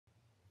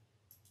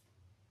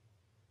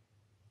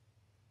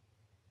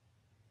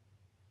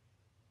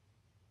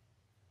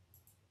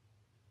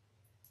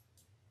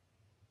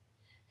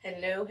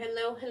Hello,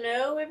 hello,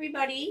 hello,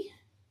 everybody.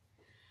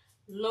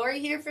 Lori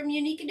here from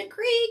Unique in the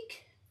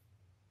Creek.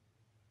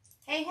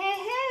 Hey, hey,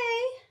 hey.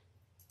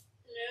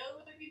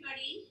 Hello,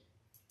 everybody.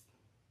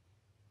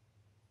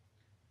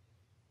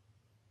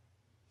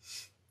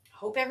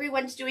 Hope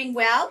everyone's doing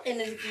well and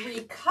is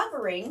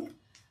recovering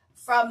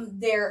from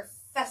their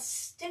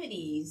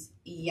festivities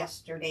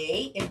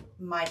yesterday,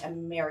 my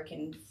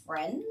American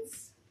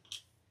friends.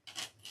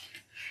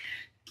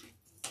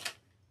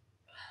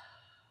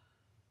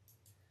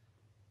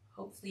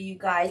 Hopefully you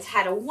guys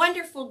had a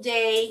wonderful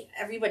day.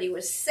 Everybody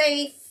was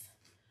safe.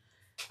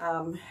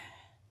 I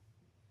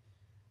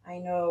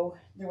know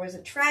there was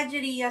a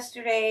tragedy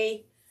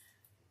yesterday,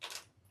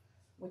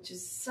 which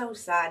is so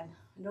sad.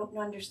 I don't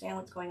understand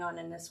what's going on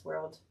in this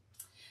world.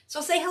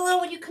 So say hello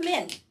when you come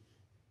in.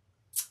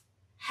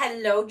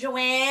 Hello,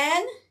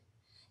 Joanne,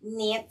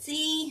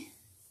 Nancy,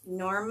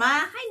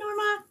 Norma. Hi,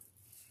 Norma.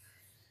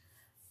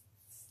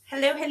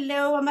 Hello,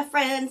 hello, my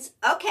friends.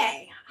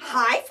 Okay.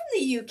 Hi from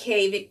the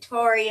UK,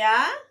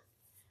 Victoria.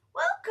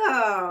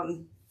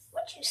 Welcome.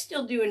 What you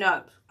still doing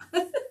up?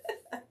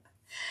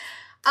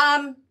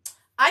 I'm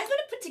going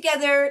to put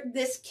together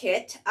this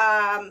kit.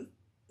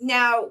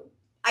 Now,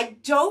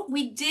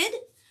 we did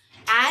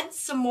add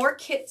some more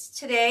kits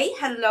today.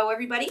 Hello,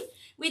 everybody.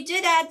 We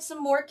did add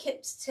some more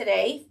kits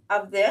today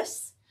of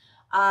this.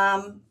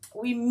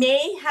 We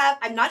may have,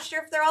 I'm not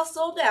sure if they're all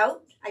sold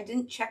out. I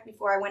didn't check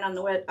before I went on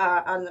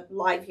the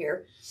live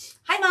here.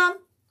 Hi, Mom.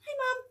 Hi,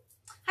 Mom.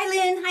 Hi,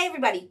 Lynn. Hi,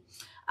 everybody.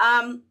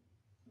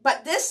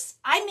 But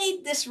I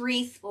made this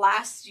wreath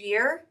last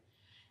year,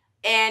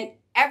 and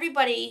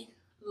everybody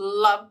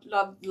loved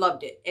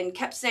it and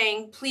kept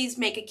saying, please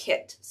make a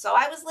kit. So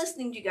I was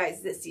listening to you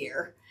guys this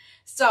year.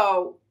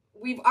 So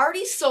we've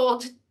already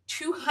sold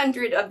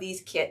 200 of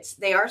these kits.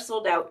 They are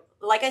sold out.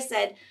 Like I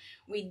said,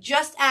 we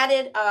just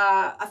added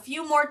a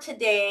few more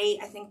today.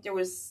 I think there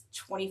was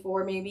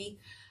 24 maybe.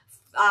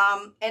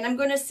 And I'm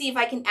going to see if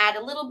I can add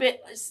a little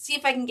bit, see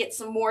if I can get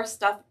some more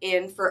stuff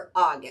in for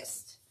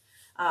August.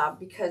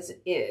 Because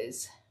it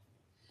is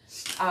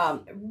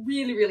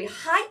really, really.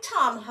 Hi,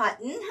 Tom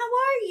Hutton. How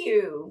are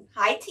you?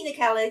 Hi, Tina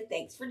Kelly.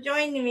 Thanks for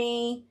joining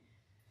me.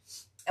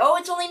 Oh,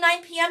 it's only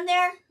 9 p.m.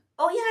 there?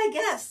 Oh, yeah, I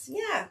guess.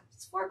 Yeah,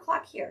 it's 4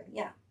 o'clock here.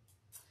 Yeah.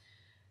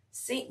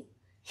 See,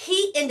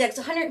 heat index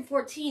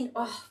 114.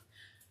 Oh,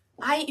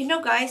 you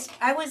know, guys,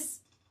 I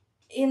was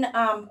in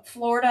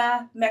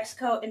Florida,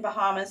 Mexico, and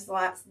Bahamas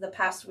the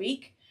past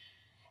week,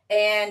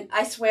 and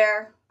I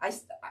swear I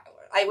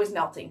was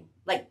melting.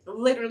 Like,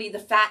 literally, the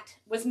fat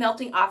was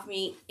melting off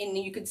me, and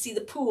you could see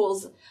the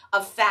pools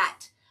of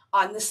fat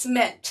on the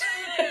cement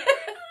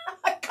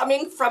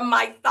coming from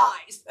my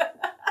thighs.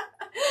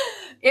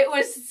 It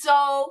was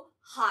so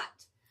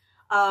hot.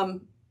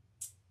 And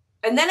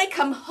then I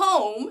come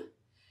home,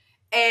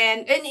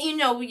 and you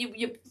know,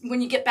 when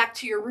you get back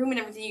to your room and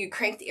everything, you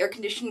crank the air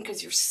conditioning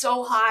because you're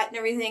so hot and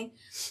everything.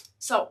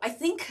 So I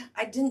think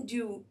I didn't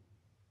do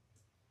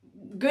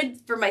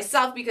good for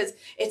myself because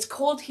it's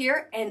cold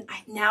here, and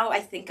now I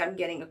think I'm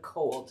getting a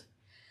cold.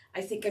 I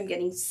think I'm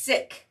getting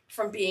sick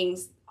from being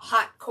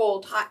hot,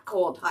 cold, hot,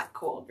 cold, hot,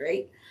 cold,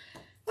 right?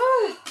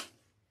 I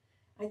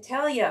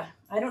tell you,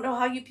 I don't know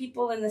how you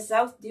people in the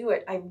South do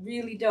it. I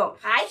really don't.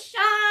 Hi,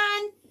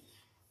 Sean.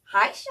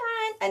 Hi,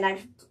 Sean. And I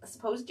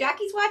suppose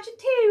Jackie's watching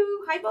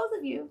too. Hi, both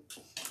of you.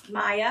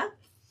 Maya.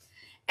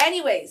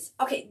 Anyways,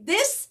 okay,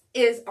 this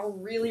is a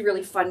really,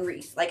 really fun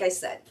wreath, like I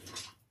said.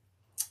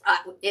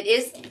 It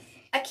is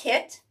a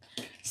kit.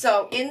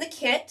 So in the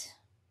kit,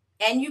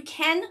 and you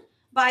can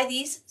buy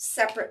these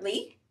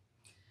separately.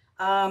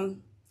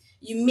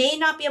 You may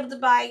not be able to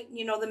buy,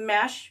 you know, the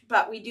mesh,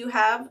 but we do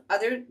have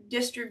other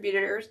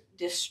distributors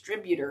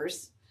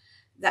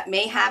that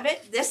may have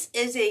it. This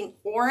is an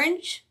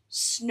orange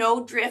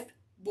snowdrift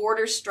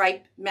border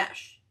stripe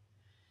mesh.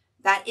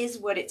 That is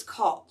what it's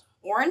called.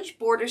 Orange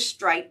border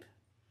stripe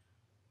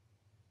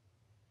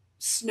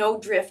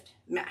snowdrift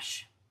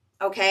mesh.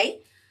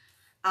 Okay?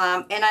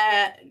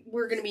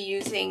 We're going to be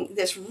using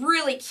this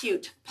really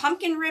cute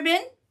pumpkin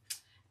ribbon.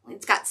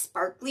 It's got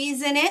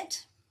sparklies in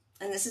it.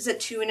 And this is a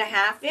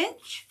 2.5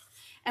 inch.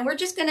 And we're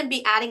just going to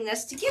be adding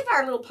this to give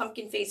our little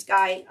pumpkin face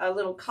guy a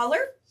little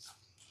color.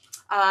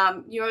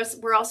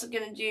 We're also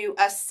going to do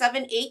a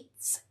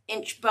 7/8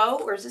 inch bow.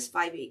 Or is this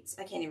 5/8?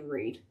 I can't even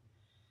read.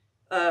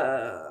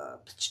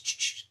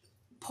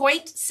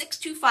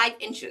 0.625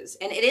 inches.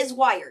 And it is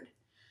wired.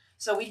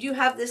 So we do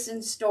have this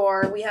in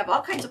store. We have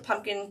all kinds of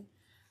pumpkin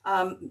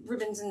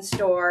ribbons in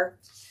store.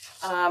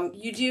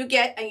 You do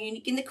get a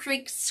Unique in the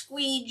Creek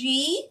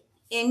squeegee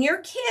in your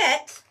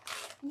kit.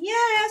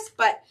 Yes,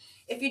 but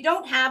if you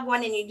don't have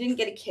one and you didn't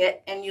get a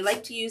kit and you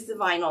like to use the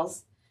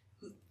vinyls,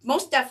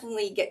 most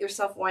definitely get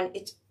yourself one.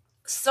 It's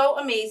so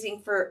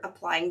amazing for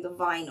applying the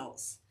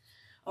vinyls.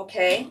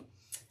 Okay.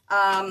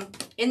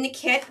 In the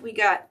kit, we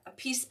got a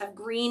piece of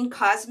green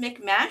cosmic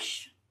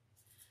mesh.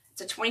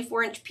 It's a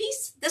 24-inch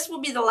piece. This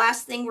will be the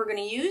last thing we're going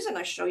to use, and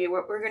I'll show you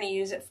what we're going to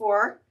use it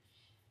for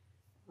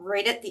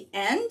right at the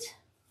end.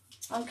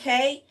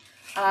 Okay.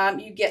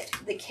 You get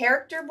the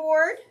character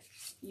board.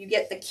 You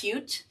get the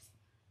cute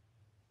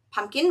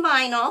pumpkin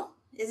vinyl.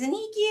 Isn't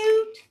he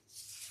cute?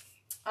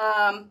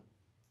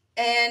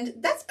 And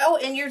that's, oh,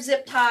 and your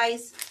zip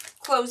ties,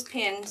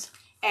 clothespins,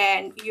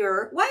 and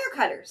your wire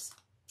cutters.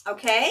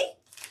 Okay?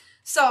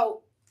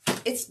 So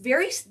it's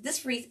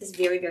this wreath is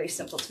very, very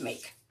simple to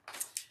make.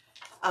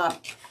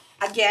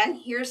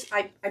 Again,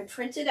 I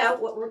printed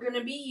out what we're going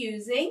to be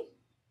using,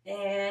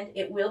 and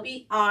it will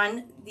be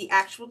on the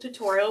actual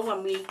tutorial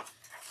when we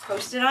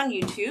post it on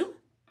YouTube.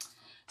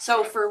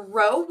 So for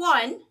row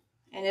 1,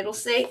 and it'll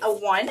say a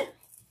 1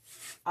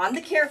 on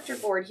the character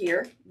board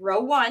here,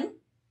 row 1,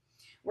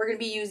 we're going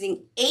to be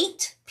using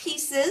 8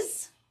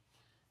 pieces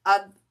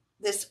of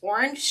this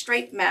orange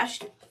straight mesh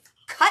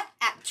cut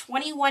at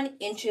 21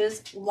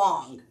 inches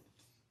long.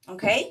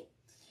 Okay?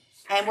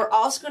 And we're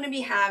also going to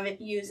be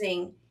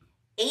using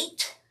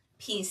 8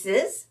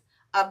 pieces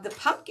of the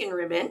pumpkin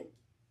ribbon,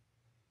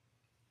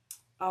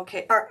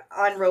 okay, or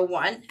on row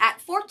 1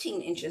 at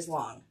 14 inches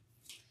long.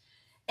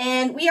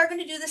 And we are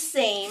going to do the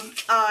same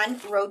on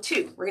row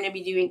 2. We're going to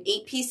be doing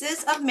 8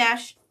 pieces of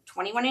mesh,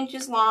 21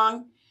 inches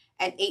long,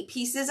 and 8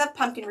 pieces of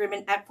pumpkin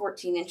ribbon at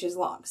 14 inches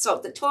long. So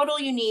the total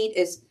you need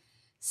is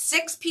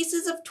 6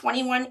 pieces of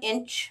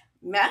 21-inch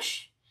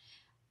mesh,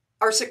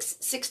 or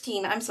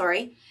 16, I'm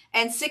sorry,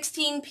 and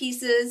 16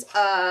 pieces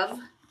of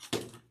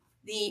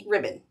the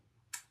ribbon,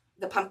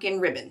 the pumpkin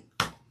ribbon.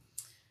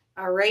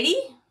 Alrighty,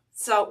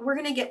 so we're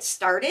going to get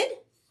started.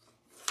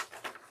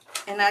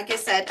 And like I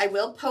said, I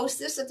will post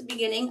this at the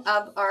beginning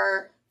of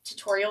our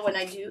tutorial when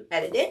I do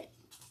edit it.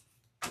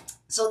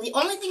 So the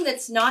only thing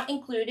that's not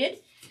included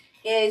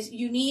is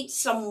you need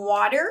some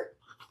water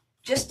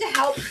just to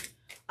help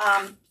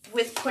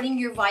with putting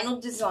your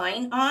vinyl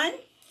design on.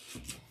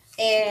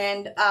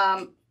 And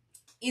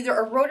either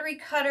a rotary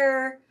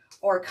cutter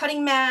or a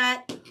cutting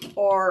mat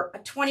or a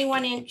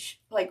 21-inch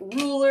like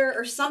ruler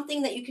or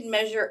something that you can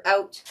measure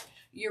out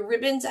your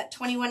ribbons at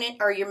 21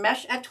 or your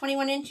mesh at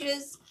 21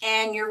 inches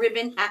and your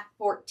ribbon at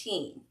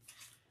 14.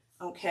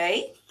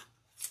 Okay.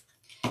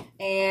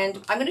 And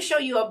I'm going to show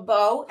you a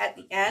bow at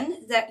the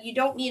end that you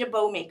don't need a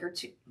bow maker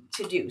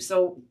to do.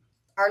 So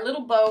our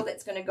little bow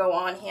that's going to go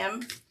on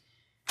him,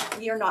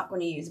 we are not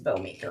going to use a bow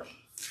maker.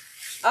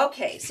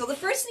 Okay, so the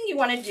first thing you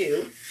want to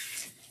do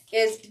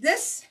is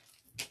this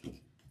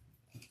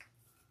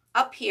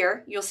up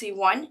here. You'll see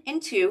 1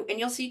 and 2, and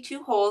you'll see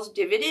 2 holes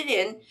divoted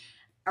in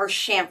or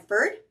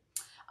chamfered.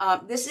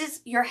 This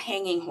is your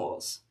hanging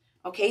holes.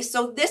 Okay,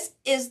 so this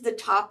is the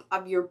top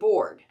of your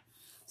board.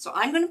 So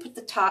I'm going to put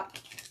the top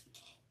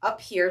up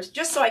here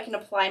just so I can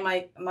apply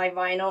my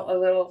vinyl a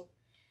little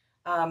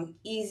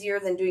easier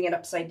than doing it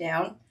upside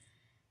down.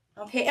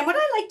 Okay, and what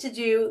I like to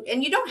do,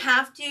 and you don't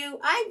have to,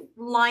 I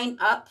line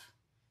up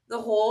the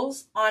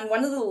holes on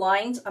one of the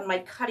lines on my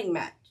cutting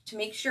mat to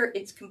make sure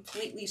it's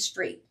completely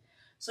straight.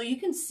 So you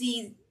can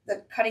see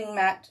the cutting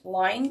mat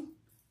line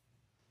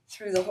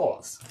through the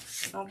holes.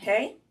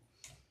 Okay.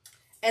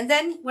 And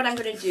then what I'm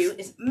going to do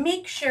is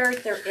make sure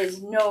there is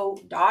no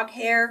dog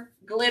hair,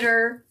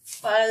 glitter,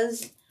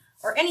 fuzz,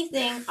 or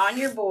anything on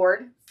your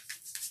board.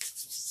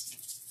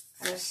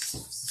 Kind of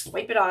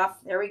swipe it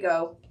off. There we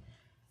go.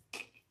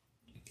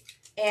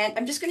 And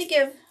I'm just going to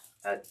give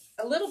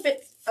a little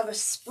bit of a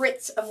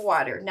spritz of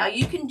water. Now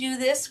you can do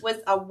this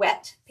with a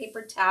wet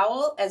paper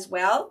towel as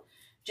well.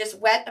 Just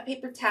wet a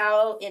paper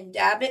towel and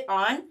dab it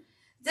on.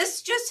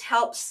 This just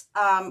helps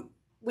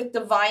with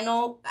the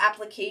vinyl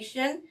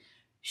application.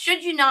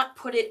 Should you not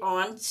put it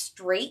on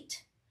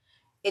straight,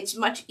 it's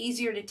much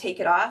easier to take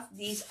it off.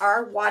 These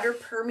are water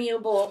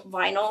permeable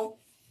vinyl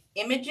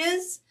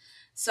images,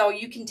 so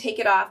you can take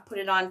it off, put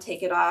it on,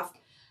 take it off.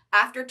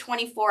 After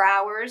 24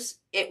 hours,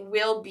 it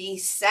will be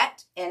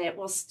set and it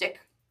will stick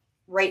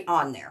right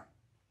on there.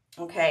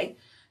 Okay,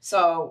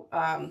 so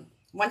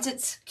once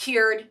it's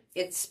cured,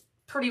 it's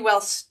pretty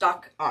well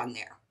stuck on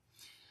there.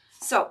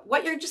 So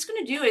what you're just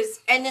going to do is,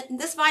 and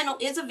this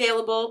vinyl is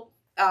available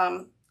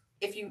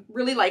if you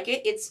really like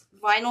it. It's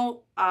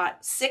vinyl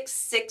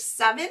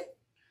 667.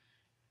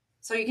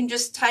 So you can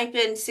just type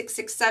in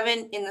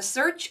 667 in the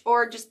search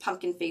or just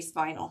pumpkin face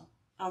vinyl.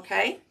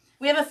 Okay,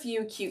 we have a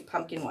few cute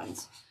pumpkin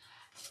ones.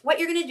 What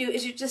you're going to do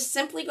is you're just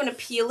simply going to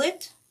peel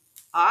it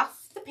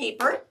off the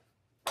paper.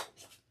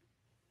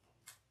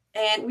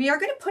 And we are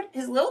going to put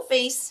his little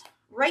face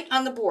right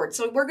on the board.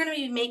 So we're going to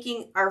be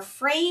making our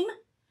frame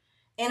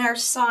and our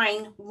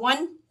sign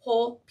one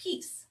whole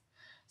piece.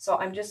 So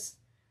I'm just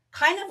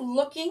kind of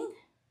looking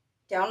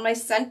down my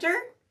center,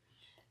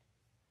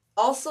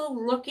 also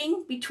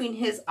looking between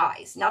his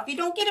eyes. Now, if you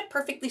don't get it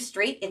perfectly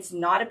straight, it's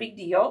not a big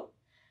deal.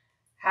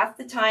 Half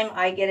the time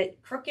I get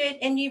it crooked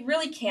and you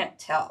really can't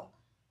tell.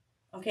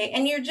 Okay,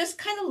 and you're just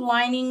kind of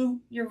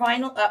lining your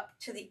vinyl up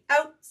to the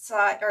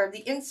outside or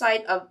the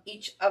inside of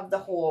each of the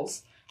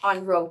holes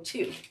on row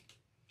 2.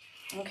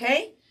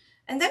 Okay,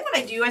 and then what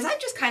I do is I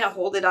just kind of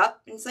hold it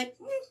up and it's like,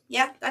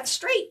 yeah, that's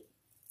straight.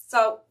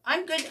 So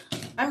I'm good.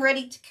 I'm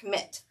ready to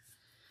commit.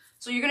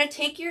 So you're going to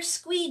take your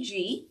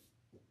squeegee,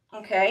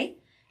 okay,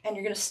 and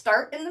you're going to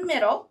start in the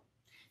middle.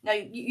 Now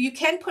you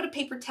can put a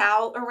paper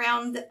towel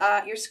around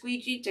your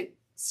squeegee to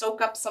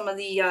soak up some of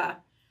the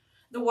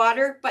the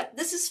water, but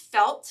this is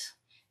felt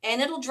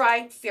and it'll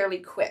dry fairly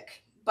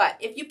quick. But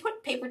if you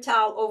put paper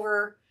towel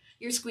over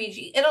your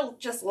squeegee, it'll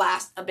just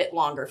last a bit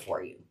longer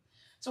for you.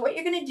 So what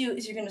you're going to do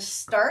is you're going to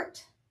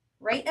start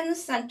right in the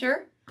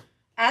center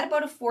at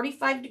about a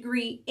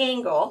 45-degree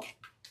angle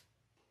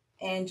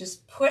and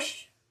just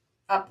push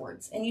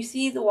upwards. And you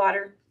see the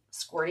water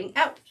squirting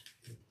out.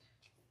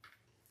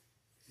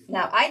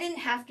 Now, I didn't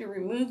have to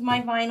remove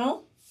my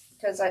vinyl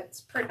because I've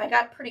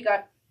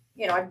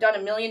done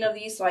a million of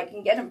these, so I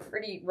can get them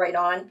pretty right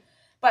on.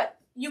 But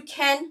you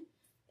can,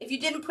 if you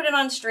didn't put it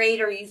on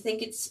straight or you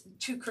think it's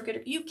too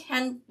crooked, you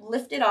can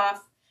lift it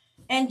off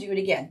and do it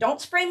again.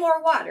 Don't spray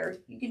more water.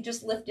 You can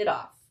just lift it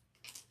off.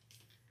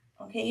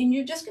 Okay, and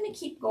you're just going to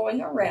keep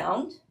going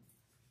around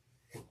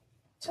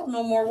until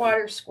no more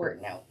water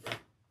squirting out.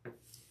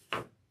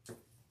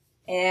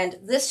 And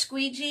this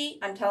squeegee,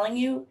 I'm telling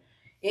you,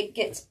 it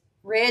gets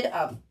rid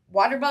of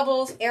water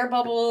bubbles, air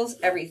bubbles,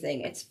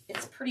 everything. It's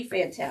pretty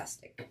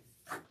fantastic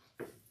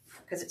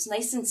because it's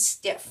nice and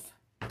stiff,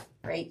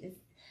 right? If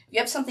you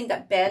have something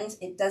that bends,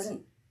 it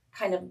doesn't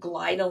kind of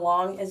glide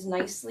along as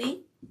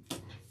nicely.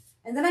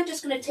 And then I'm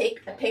just going to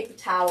take a paper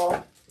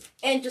towel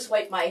and just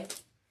wipe my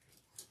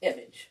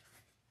image.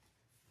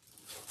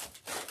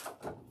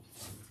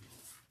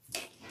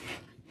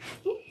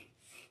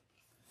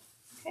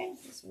 Okay,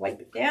 just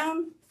wipe it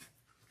down.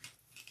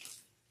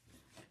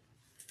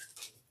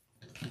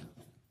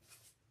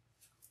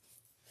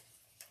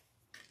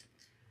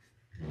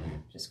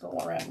 Just go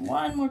around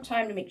one more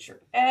time to make sure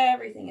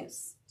everything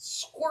is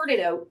squirted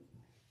out.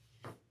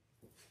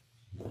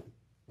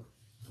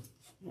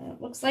 And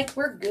it looks like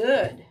we're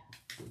good.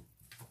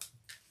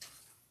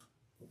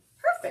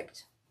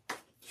 Perfect.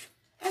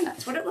 And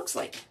that's what it looks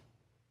like.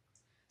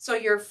 So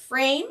your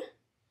frame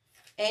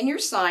and your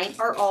sign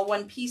are all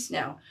one piece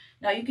now.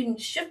 Now you can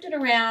shift it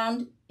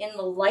around in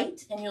the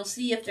light and you'll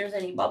see if there's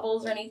any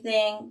bubbles or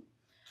anything.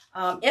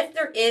 If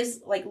there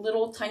is like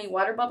little tiny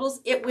water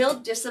bubbles, it will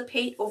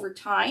dissipate over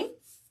time.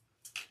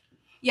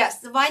 Yes,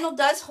 the vinyl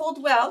does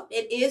hold well.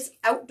 It is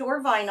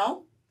outdoor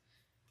vinyl.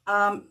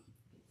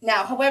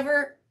 Now,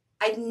 however,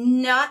 I've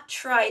not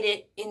tried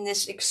it in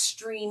this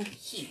extreme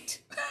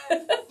heat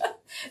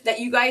that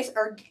you guys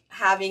are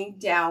having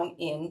down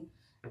in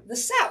the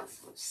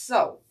south.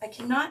 So I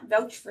cannot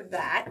vouch for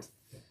that.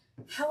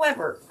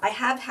 However, I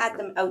have had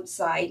them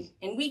outside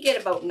and we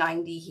get about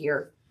 90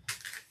 here.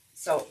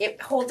 So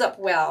it holds up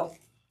well.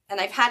 And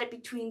I've had it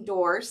between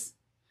doors.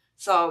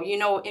 So, you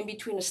know, in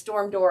between a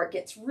storm door, it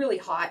gets really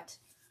hot.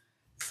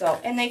 So,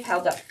 and they've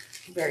held up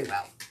very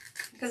well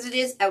because it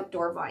is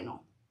outdoor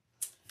vinyl.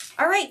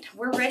 All right,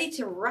 we're ready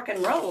to rock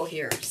and roll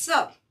here.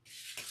 So,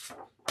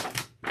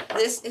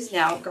 this is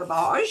now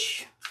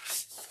garbage.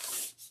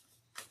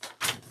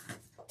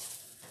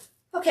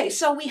 Okay,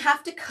 so we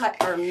have to cut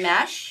our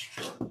mesh.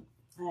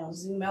 I'll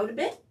zoom out a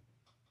bit.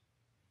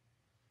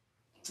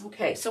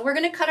 Okay, so we're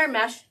going to cut our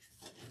mesh.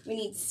 We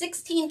need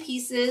 16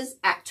 pieces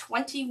at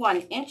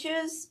 21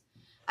 inches.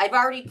 I've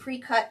already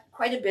pre-cut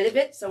quite a bit of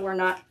it, so you're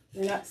not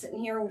sitting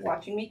here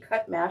watching me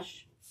cut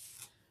mesh.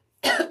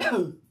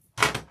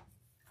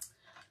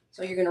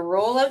 So you're going to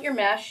roll out your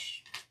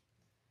mesh,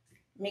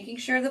 making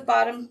sure the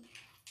bottom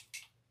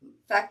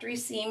factory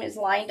seam is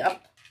lined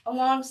up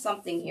along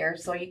something here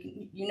so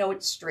you know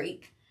it's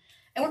straight.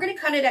 And we're going to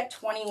cut it at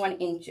 21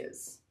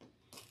 inches.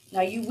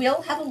 Now you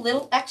will have a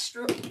little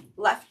extra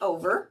left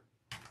over,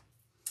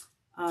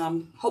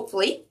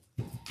 hopefully.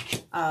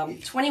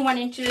 21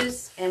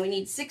 inches, and we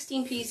need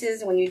 16 pieces.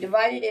 And when you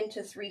divide it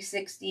into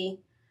 360,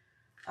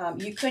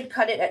 you could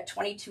cut it at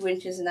 22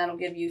 inches and that'll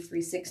give you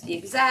 360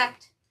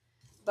 exact.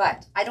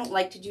 But I don't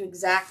like to do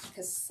exact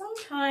because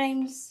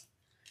sometimes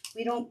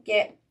we don't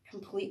get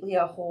completely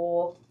a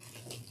whole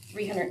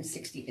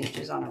 360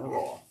 inches on a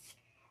roll.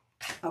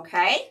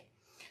 Okay,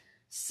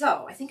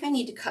 so I think I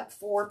need to cut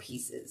 4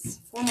 pieces,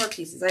 4 more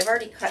pieces. I've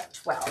already cut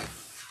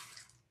 12.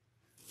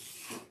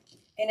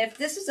 And if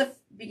this is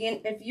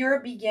if you're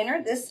a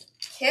beginner, this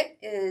kit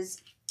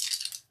is,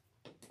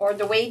 or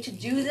the way to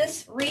do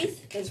this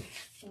wreath is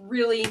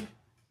really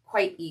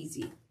quite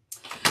easy.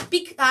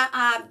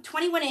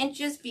 21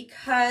 inches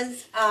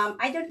because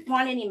I don't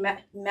want any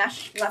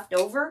mesh left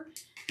over,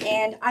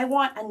 and I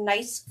want a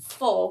nice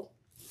full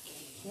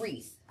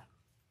wreath.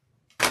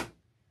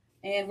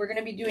 And we're going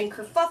to be doing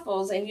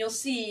kerfuffles, and you'll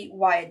see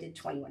why I did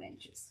 21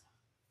 inches.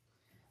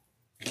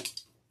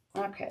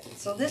 Okay,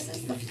 so this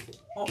is the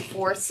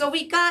 4th. So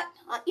we got,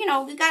 we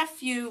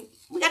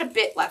got a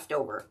bit left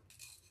over.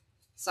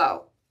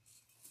 So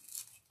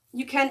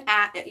you can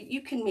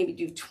maybe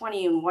do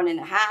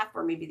 21.5,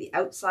 or maybe the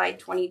outside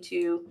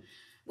 22.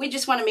 We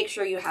just want to make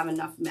sure you have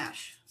enough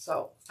mesh.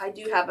 So I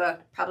do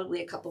have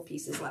probably a couple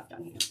pieces left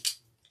on here.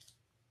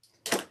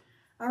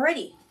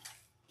 Alrighty,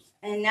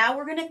 and now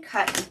we're going to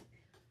cut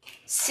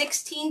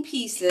 16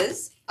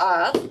 pieces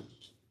of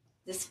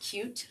this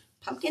cute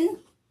pumpkin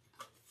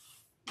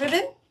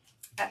ribbon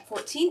at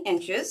 14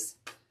 inches.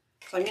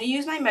 So I'm going to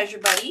use my Measure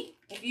Buddy.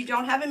 If you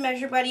don't have a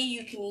Measure Buddy,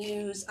 you can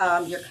use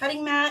your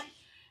cutting mat.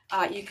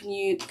 You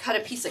can cut a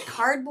piece of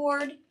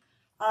cardboard.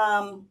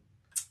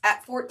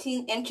 at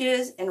 14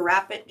 inches and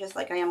wrap it just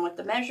like I am with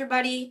the Measure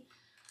Buddy.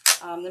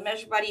 The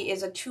Measure Buddy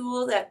is a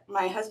tool that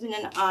my husband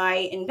and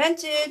I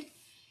invented,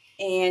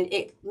 and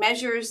it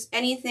measures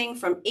anything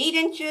from 8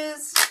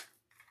 inches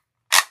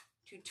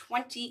to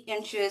 20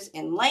 inches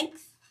in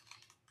length,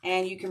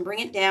 and you can bring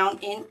it down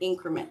in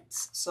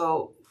increments.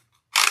 So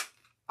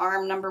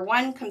arm number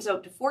 1 comes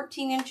out to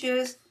 14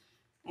 inches,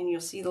 and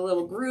you'll see the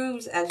little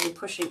grooves as you're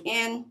pushing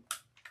in.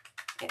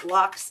 It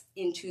locks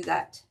into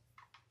that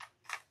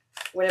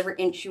whatever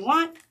inch you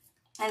want,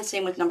 and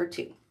same with number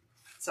 2.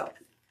 So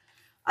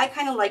I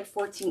kind of like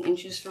 14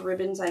 inches for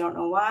ribbons. I don't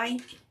know why.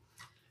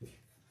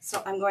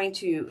 So I'm going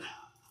to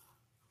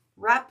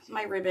wrap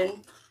my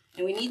ribbon,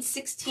 and we need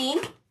 16.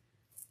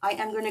 I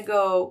am going to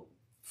go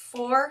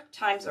 4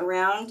 times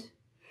around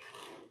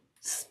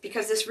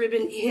because this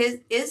ribbon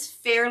is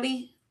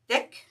fairly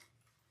thick.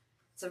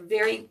 It's a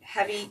very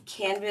heavy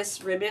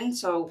canvas ribbon,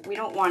 so we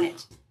don't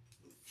want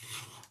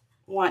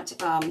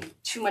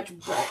too much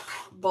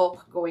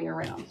bulk going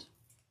around.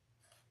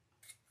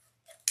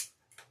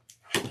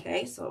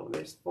 Okay, so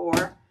there's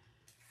 4.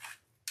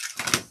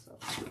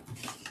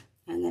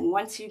 And then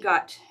once you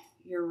got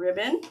your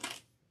ribbon,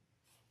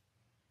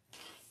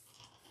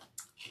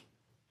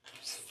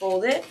 just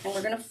fold it, and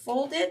we're going to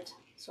fold it.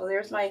 So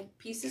there's my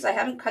pieces. I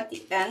haven't cut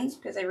the ends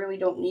because I really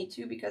don't need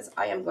to, because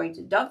I am going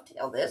to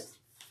dovetail this.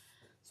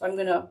 So I'm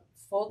going to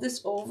fold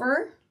this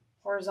over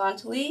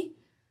horizontally.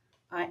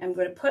 I am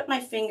going to put my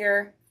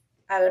finger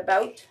at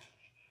about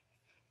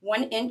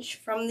 1 inch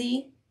from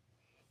the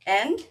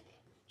end,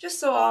 just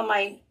so all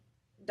my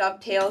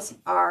dovetails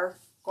are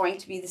going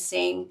to be the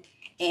same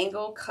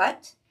angle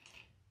cut.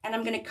 And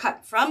I'm going to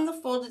cut from the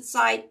folded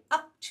side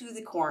up to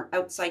the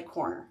outside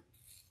corner.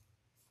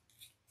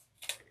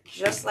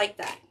 Just like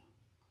that.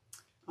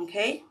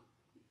 Okay,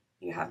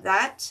 you have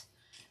that.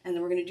 And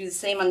then we're going to do the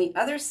same on the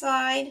other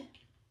side.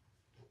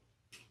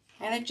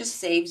 And it just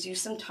saves you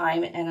some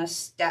time and a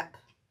step.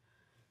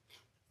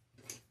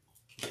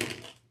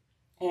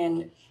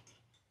 And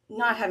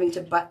not having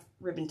to butt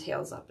ribbon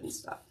tails up and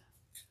stuff.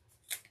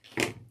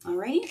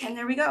 Alrighty, and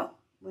there we go.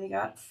 We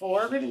got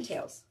 4 ribbon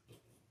tails.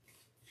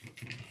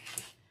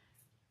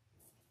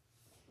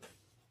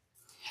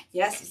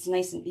 Yes, it's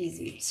nice and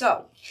easy.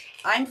 So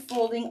I'm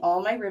folding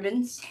all my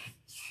ribbons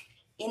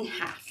in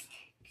half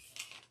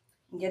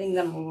and getting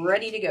them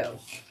ready to go.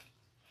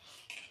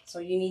 So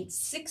you need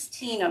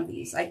 16 of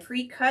these. I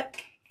pre-cut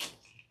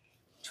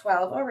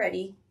 12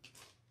 already.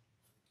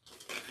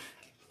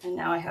 And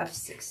now I have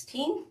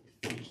 16.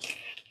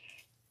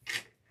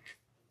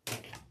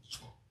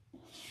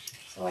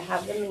 So I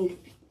have them in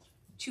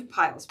 2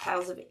 piles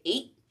of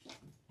 8,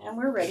 and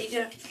we're ready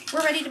to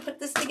put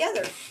this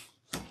together.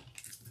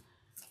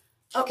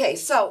 Okay,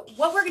 so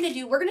what we're going to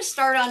do, we're going to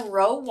start on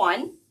row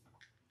 1,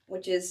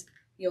 which is,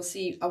 you'll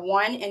see a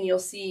 1, and you'll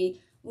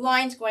see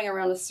lines going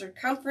around the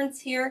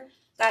circumference here.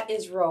 That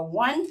is row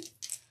 1.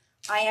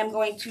 I am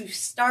going to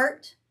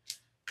start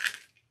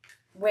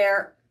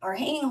where our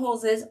hanging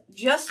holes is,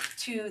 just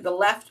to the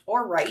left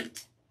or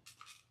right.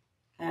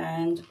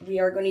 And we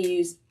are going to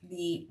use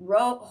the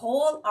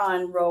hole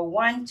on row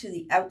 1 to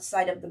the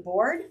outside of the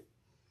board.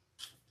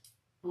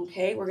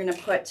 Okay, we're going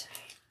to put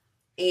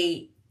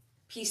a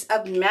piece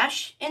of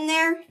mesh in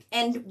there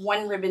and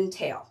 1 ribbon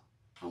tail.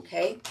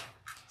 Okay,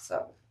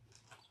 so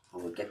I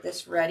will get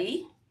this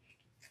ready.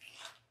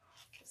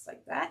 Just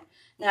like that.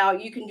 Now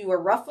you can do a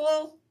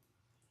ruffle.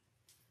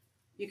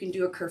 You can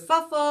do a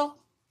kerfuffle.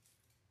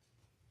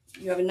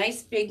 You have a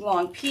nice big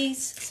long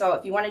piece. So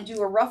if you want to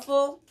do a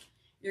ruffle,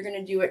 you're going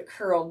to do it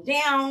curled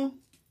down.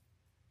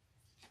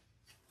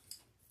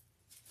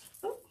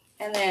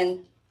 And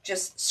then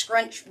just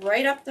scrunch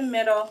right up the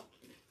middle.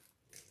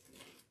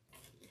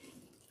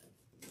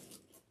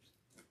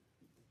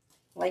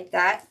 Like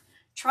that.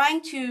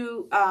 Trying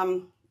to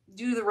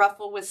do the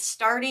ruffle with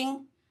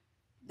starting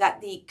that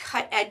the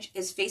cut edge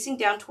is facing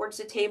down towards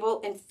the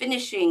table and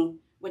finishing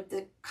with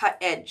the cut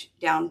edge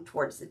down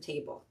towards the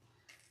table.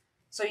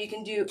 So you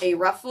can do a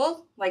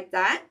ruffle like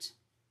that,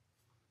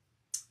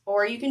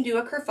 or you can do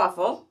a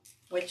kerfuffle,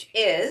 which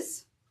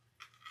is,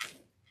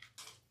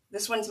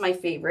 this one's my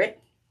favorite.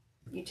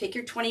 You take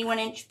your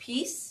 21-inch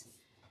piece,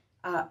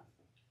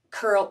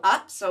 curl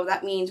up, so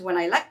that means when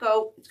I let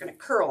go, it's going to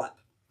curl up.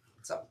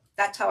 So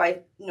that's how I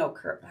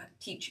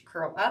teach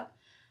curl up.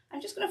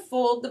 I'm just going to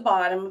fold the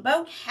bottom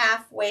about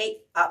halfway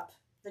up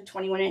the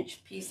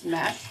 21-inch piece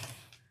mesh,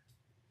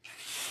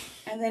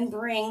 and then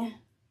bring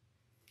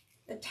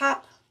the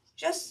top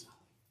just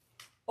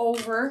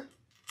over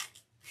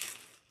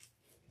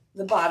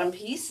the bottom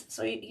piece.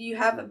 So you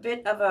have a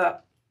bit of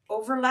a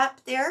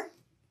overlap there.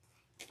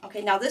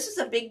 Okay, now this is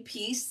a big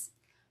piece,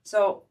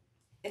 so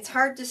it's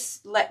hard to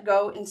let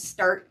go and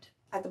start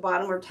at the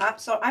bottom or top.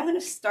 So I'm going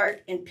to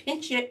start and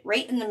pinch it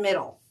right in the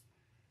middle.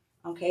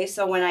 Okay,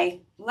 so when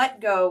I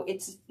let go,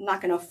 it's not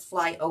going to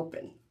fly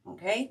open.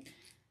 Okay,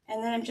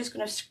 and then I'm just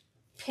going to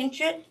pinch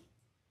it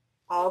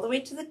all the way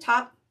to the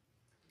top,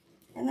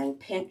 and then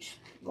pinch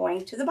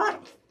going to the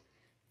bottom.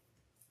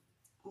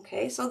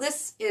 Okay, so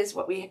this is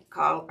what we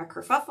call a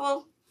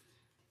kerfuffle.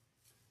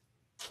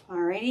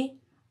 Alrighty.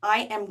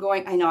 I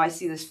know I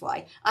see this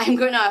fly. I'm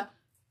gonna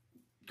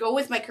go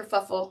with my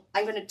kerfuffle.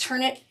 I'm gonna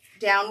turn it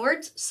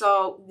downwards.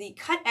 So the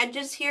cut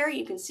edges here,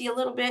 you can see a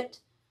little bit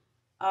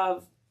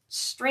of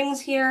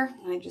strings here.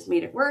 And I just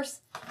made it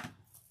worse.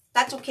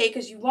 That's okay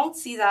because you won't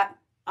see that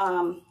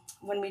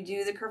when we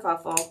do the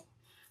kerfuffle.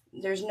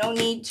 There's no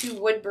need to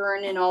wood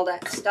burn and all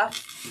that stuff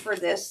for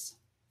this.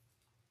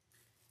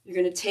 You're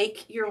going to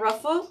take your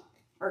ruffle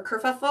or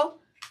kerfuffle,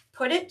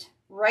 put it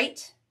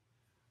right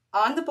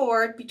on the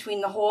board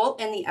between the hole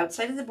and the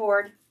outside of the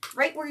board,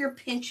 right where you're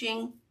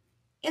pinching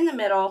in the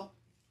middle.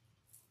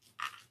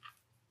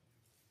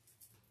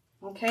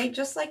 Okay,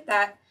 just like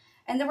that.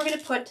 And then we're going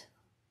to put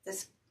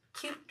this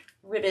cute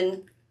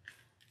ribbon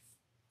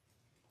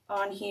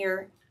on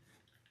here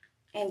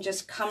and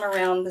just come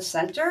around the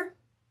center.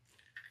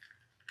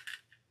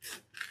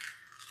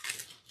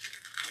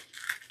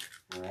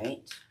 All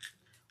right,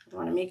 we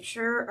want to make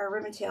sure our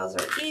ribbon tails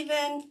are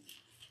even.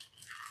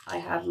 I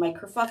have my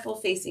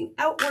kerfuffle facing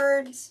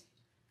outwards,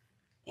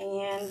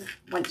 and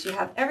once you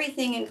have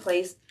everything in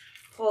place,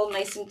 pull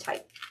nice and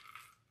tight.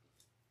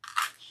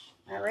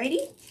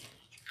 Alrighty.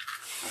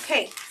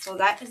 Okay, so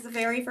that is the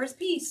very first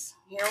piece.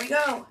 Here we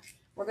go.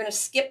 We're going to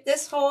skip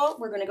this hole.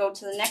 We're going to go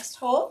to the next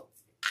hole.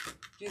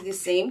 Do the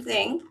same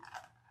thing.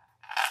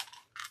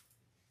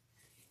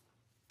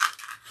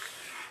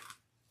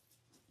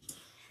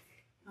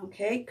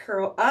 Okay,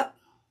 curl up.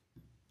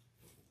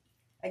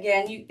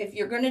 Again, if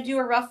you're going to do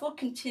a ruffle,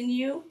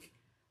 continue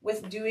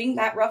with doing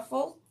that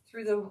ruffle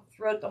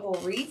throughout the whole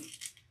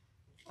wreath.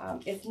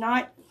 If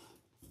not,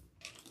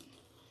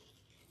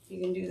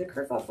 you can do the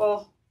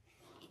kerfuffle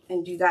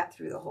and do that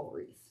through the whole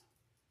wreath.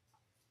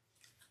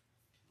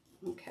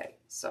 Okay,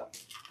 so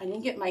I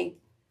didn't get my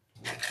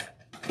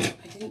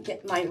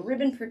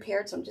ribbon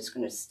prepared, so I'm just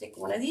going to stick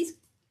one of these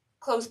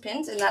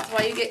clothespins, and that's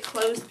why you get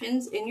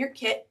clothespins in your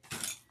kit.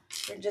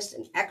 They're just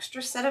an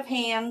extra set of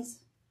hands.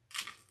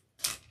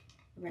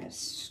 We're going to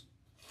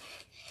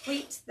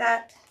pleat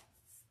that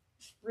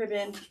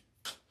ribbon.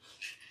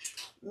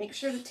 Make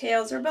sure the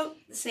tails are about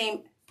the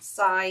same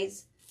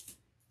size.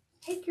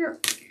 Take your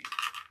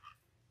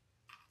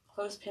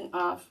clothespin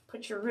off,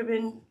 put your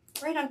ribbon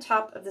right on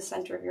top of the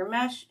center of your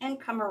mesh, and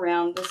come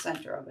around the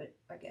center of it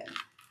again.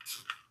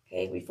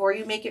 Okay, before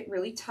you make it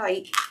really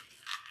tight,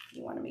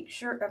 you want to make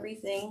sure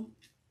everything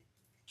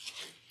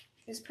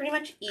is pretty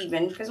much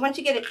even, because once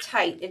you get it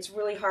tight, it's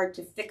really hard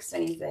to fix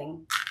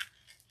anything.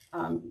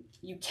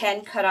 You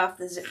can cut off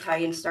the zip tie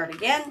and start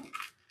again,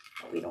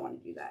 but we don't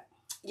want to do that.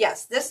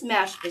 Yes, this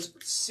mesh is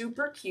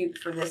super cute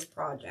for this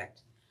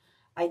project.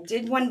 I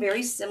did one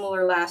very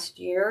similar last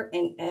year,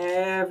 and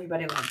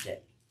everybody loved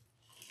it.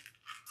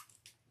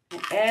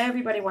 And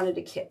everybody wanted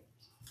a kit.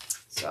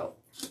 So,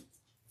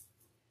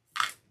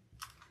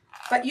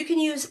 but you can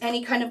use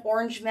any kind of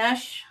orange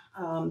mesh.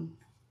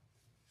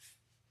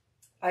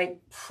 I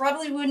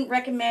probably wouldn't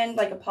recommend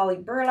like a poly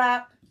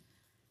burlap.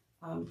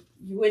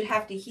 You would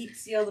have to heat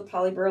seal the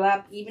poly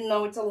burlap, even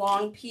though it's a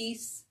long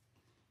piece.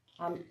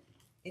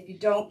 If you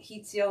don't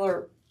heat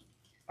seal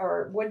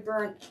or wood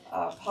burn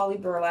poly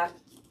burlap,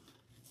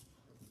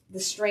 the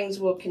strings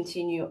will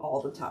continue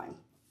all the time.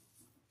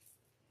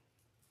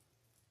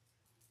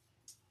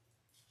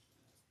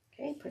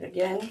 Okay, put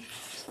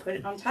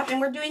it on top,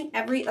 and we're doing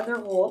every other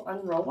hole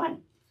on row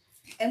 1.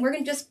 And we're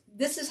going to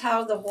this is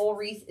how the whole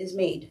wreath is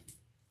made,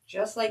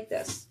 just like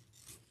this.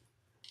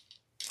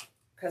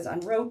 Because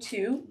on row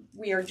 2,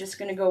 we are just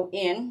going to go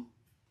in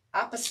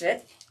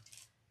opposite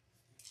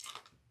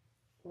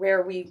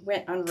where we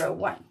went on row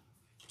 1.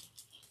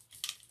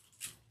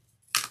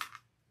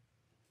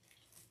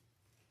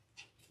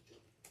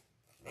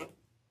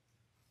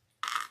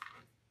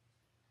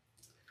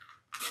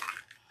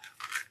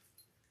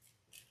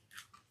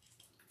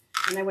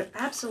 And I would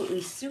absolutely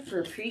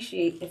super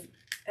appreciate if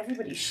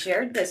everybody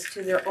shared this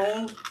to their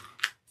own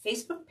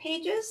Facebook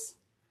pages.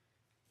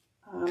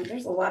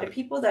 There's a lot of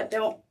people that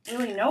don't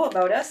really know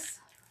about us,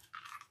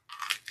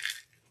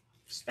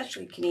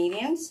 especially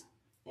Canadians,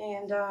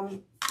 and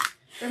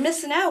they're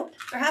missing out.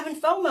 They're having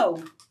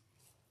FOMO.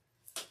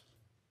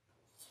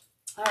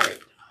 All right,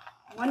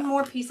 one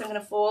more piece I'm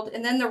going to fold,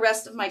 and then the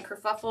rest of my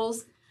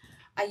kerfuffles,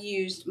 I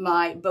used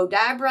my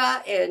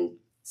Bodabra and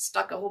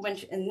stuck a whole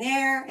bunch in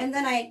there, and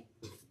then I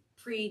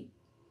pre-clipped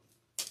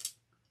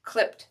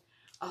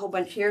a whole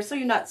bunch here, so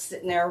you're not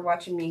sitting there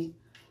watching me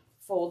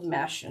fold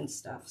mesh and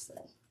stuff. So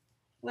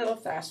a little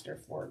faster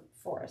for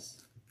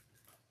us.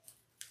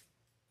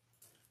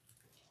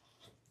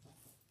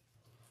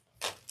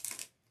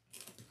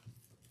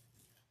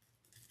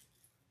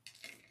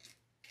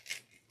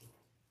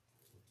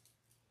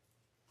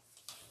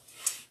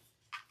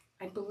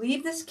 I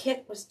believe this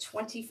kit was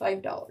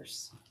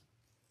 $25.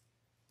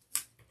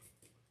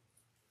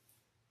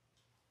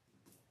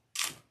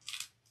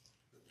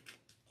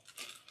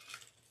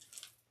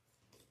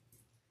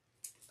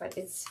 But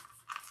it's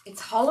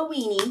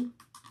Halloween-y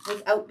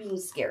without being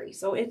scary.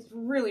 So it's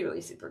really,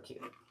 really super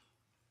cute.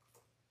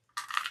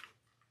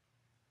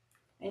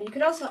 And you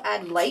could also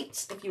add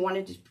lights if you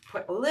wanted to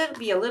put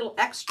be a little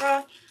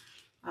extra.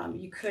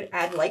 You could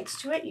add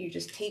lights to it. You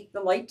just tape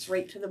the lights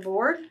right to the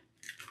board,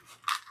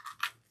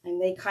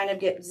 and they kind of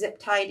get zip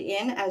tied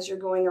in as you're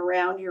going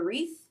around your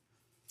wreath.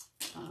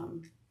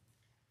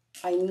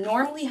 I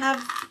normally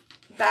have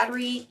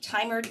battery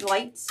timered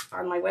lights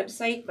on my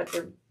website, but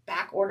they're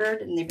back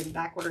ordered, and they've been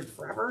back ordered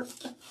forever,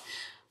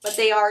 but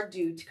they are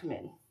due to come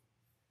in.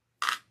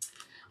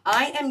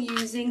 I am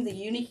using the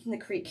Unique in the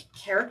Creek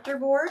character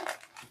board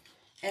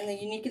and the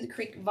Unique in the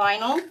Creek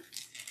vinyl.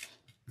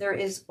 There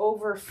is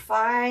over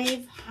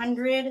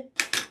 500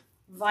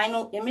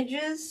 vinyl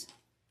images,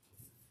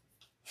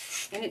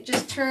 and it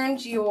just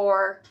turns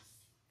your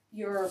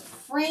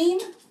frame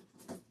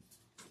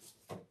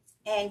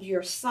and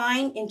your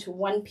sign into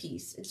one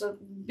piece. It's a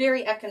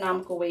very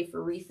economical way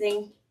for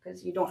wreathing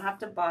because you don't have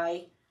to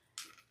buy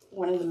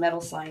one of the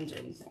metal signs or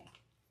anything.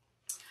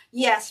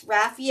 Yes,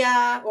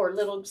 raffia or a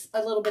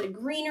little bit of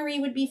greenery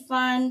would be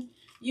fun.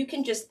 You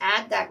can just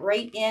add that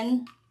right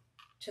in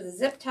to the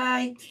zip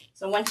tie.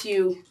 So once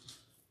you've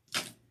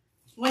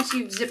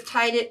zip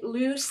tied it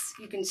loose,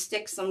 you can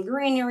stick some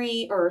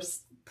greenery or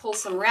pull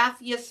some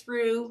raffia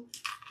through.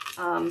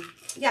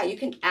 Yeah, you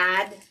can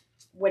add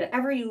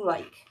whatever you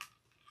like.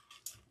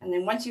 And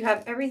then once you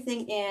have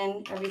everything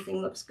in,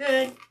 everything looks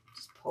good,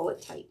 just pull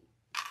it tight.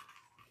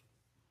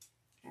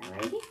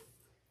 Alrighty.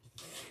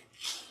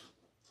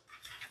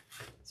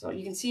 So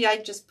you can see I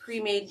just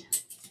pre-made,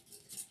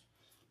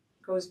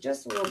 goes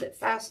just a little bit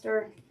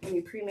faster when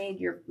you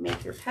pre-made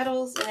make your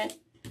petals, and it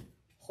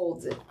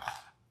holds it.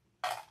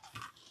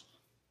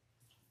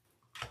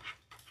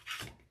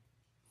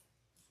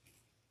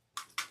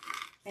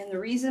 And the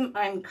reason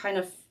I'm kind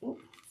of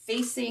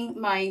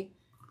facing my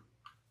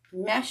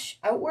mesh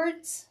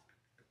outwards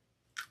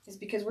is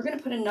because we're going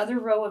to put another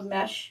row of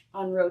mesh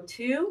on row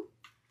 2,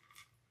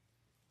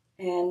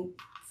 and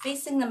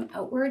facing them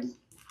outward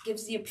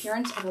gives the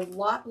appearance of a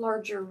lot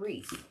larger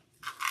wreath.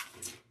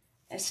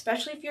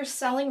 Especially if you're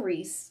selling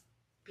wreaths,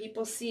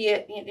 people see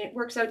it, it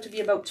works out to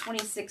be about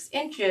 26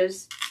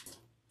 inches,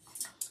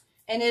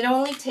 and it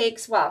only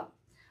takes, well,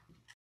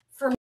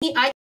 for me,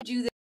 I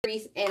do this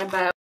wreath in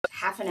about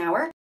half an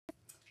hour,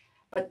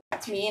 but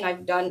that's me, and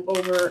I've done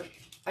over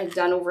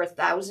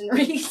 1,000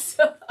 wreaths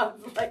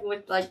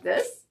like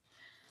this.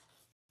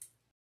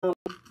 But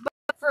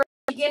for a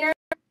beginner,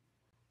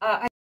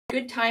 a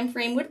good time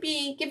frame would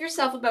be give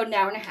yourself about an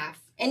hour and a half,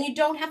 and you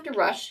don't have to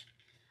rush.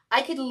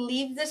 I could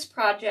leave this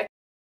project,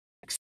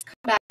 come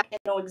back, and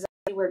know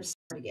exactly where to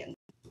start again.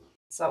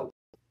 So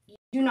you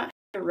do not have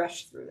to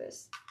rush through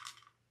this.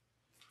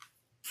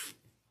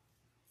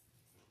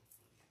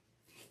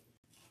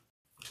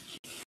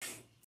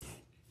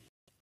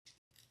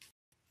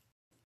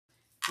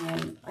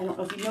 And I don't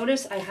know if you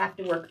notice, I have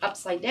to work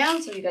upside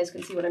down so you guys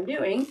can see what I'm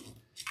doing.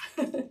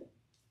 I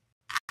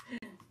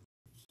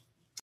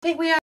think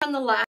we are on the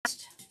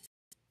last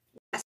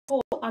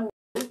hole on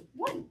row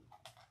 1.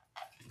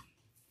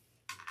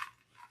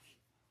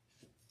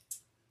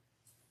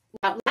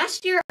 Now,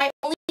 last year I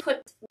only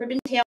put ribbon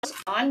tails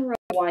on row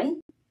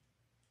 1,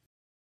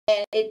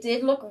 and it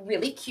did look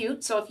really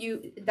cute. So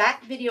if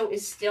that video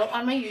is still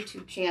on my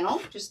YouTube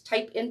channel, just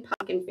type in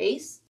pumpkin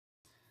face.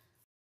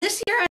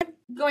 This year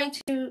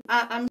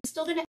I'm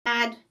still going to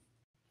add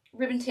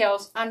ribbon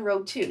tails on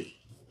row 2,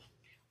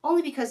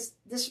 only because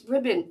this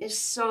ribbon is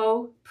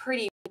so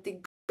pretty with the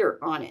glitter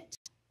on it.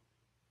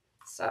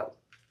 So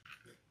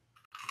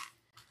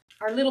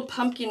our little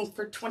pumpkin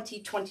for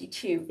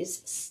 2022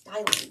 is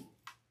styling.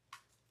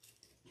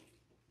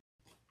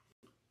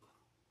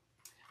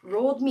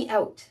 Rolled me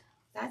out.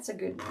 That's a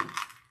good one.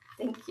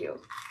 Thank you.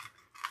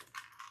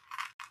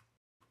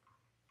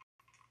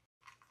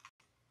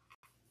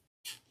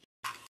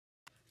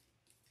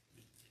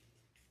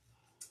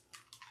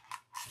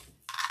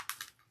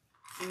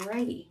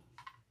 Alrighty.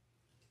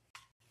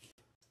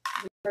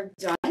 We are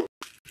done.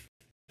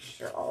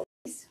 Sure, all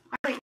these.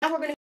 Alright, now we're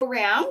going to go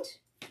around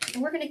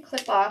and we're going to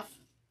clip off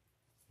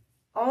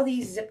all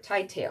these zip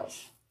tie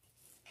tails.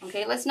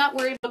 Okay, let's not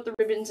worry about the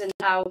ribbons and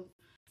how,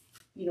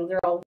 they're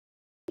all,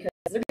 because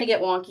they're going to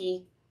get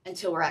wonky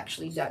until we're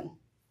actually done.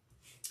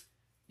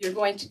 You're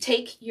going to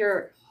take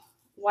your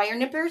wire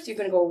nippers, you're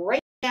going to go right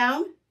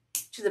down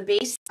to the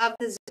base of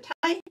the zip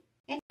tie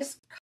and just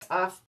cut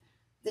off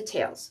the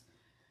tails.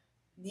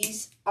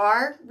 These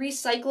are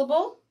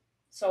recyclable,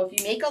 so if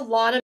you make a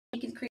lot of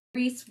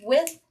wreaths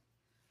with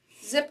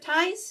zip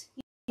ties,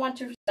 you want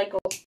to recycle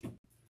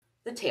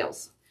the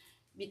tails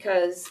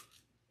because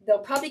they'll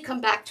probably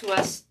come back to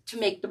us to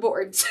make the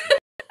boards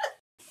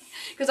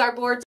because our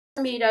boards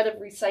are made out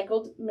of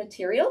recycled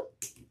material,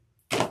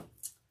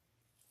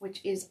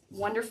 which is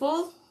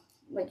wonderful,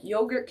 like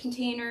yogurt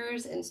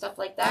containers and stuff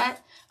like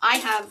that.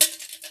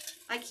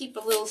 I keep a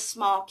little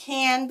small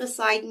can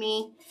beside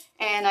me,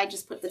 and I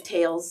just put the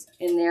tails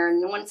in there,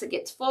 and once it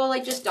gets full,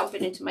 I just dump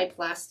it into my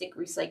plastic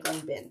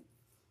recycling bin.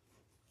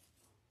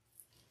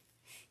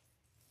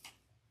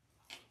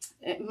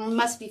 It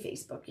must be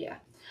Facebook, yeah.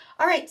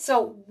 All right,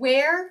 so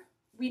where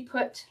we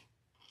put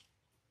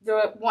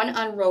the one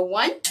on row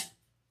 1,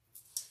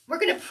 we're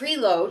going to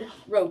preload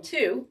row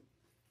 2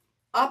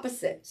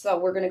 opposite. So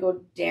we're going to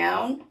go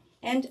down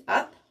and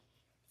up,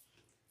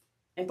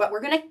 but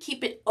we're going to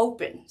keep it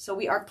open. So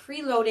we are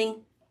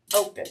preloading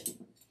open.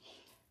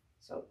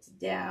 So it's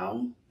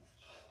down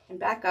and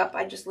back up.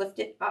 I just lift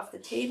it off the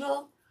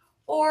table,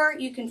 or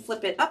you can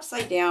flip it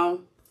upside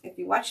down. If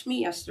you watched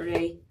me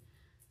yesterday,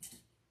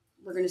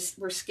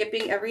 we're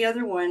skipping every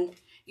other one.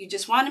 You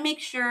just want to make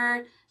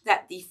sure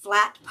that the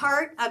flat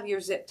part of your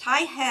zip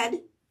tie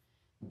head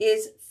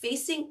is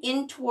facing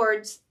in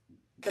towards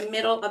the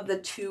middle of the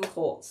 2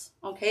 holes.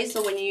 Okay,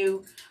 so when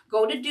you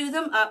go to do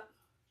them up,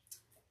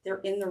 they're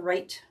in the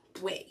right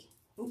way.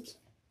 Oops,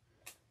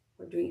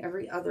 we're doing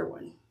every other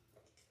one.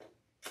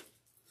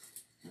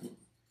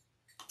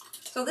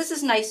 So this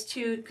is nice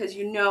too, because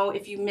you know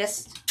if you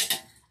missed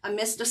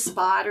a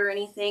spot or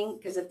anything,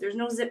 because if there's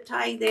no zip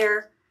tie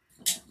there,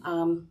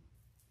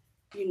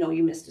 you know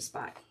you missed a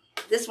spot.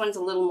 This one's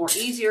a little more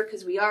easier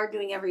because we are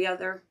doing every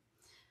other.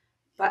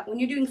 But when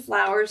you're doing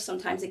flowers,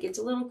 sometimes it gets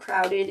a little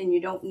crowded and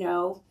you don't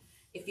know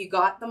if you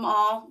got them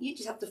all. You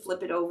just have to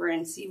flip it over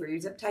and see where your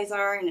zip ties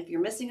are. And if you're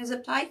missing a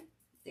zip tie,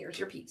 there's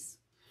your piece.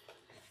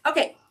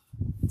 Okay,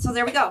 so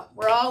there we go.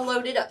 We're all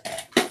loaded up.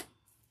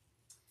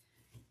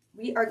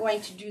 We are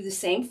going to do the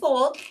same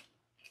fold,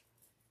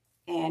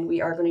 and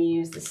we are going to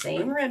use the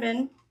same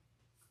ribbon.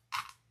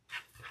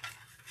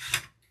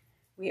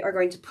 We are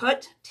going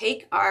to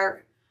take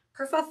our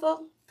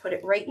kerfuffle, put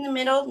it right in the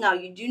middle. Now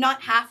you do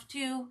not have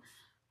to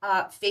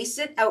face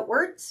it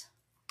outwards,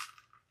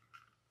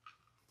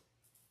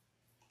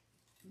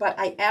 but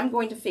I am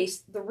going to face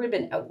the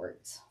ribbon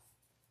outwards.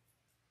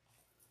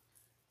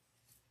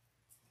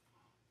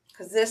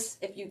 Because this,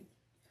 if you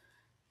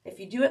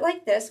do it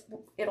like this,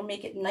 it'll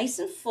make it nice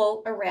and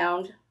full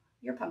around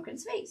your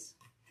pumpkin's face.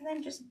 And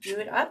then just do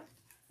it up.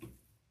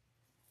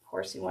 Of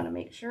course, you want to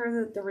make sure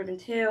that the ribbon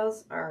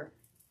tails are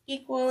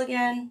equal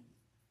again.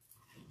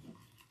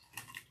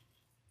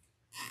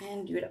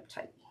 And do it up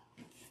tight.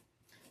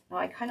 Now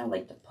I kind of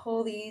like to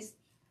pull the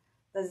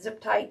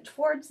zip tie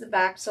towards the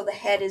back so the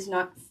head is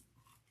not,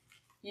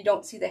 you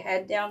don't see the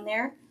head down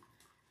there.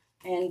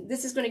 And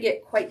this is going to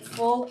get quite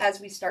full as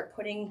we start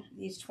putting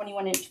these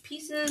 21-inch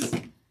pieces.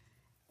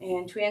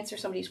 And to answer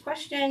somebody's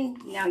question,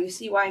 now you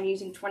see why I'm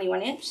using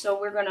 21-inch.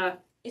 So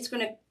it's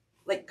going to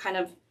like kind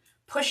of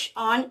push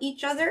on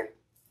each other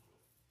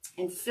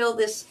and fill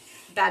this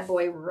bad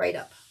boy right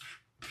up.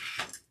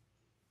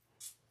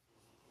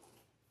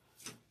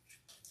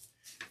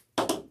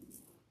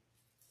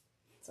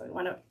 So we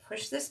want to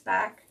push this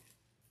back,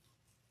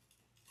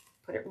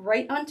 put it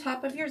right on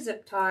top of your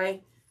zip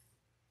tie,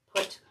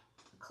 put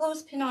a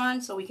clothespin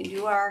on so we can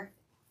do our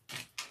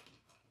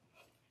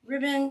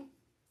ribbon.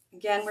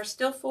 Again, we're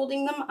still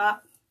folding them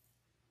up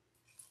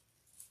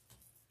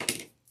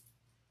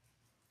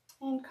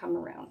and come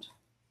around.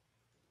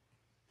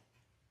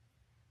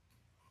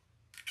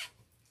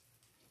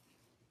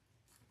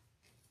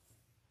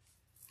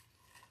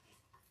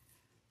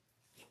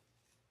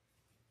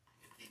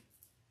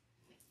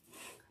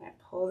 Kind of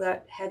pull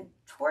that head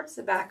towards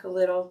the back a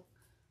little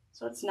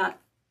so it's not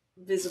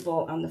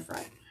visible on the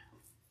front.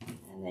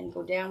 And then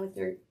go down with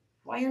your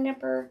wire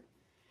nipper.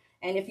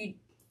 And if you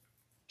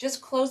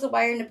just close the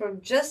wire nipper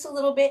just a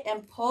little bit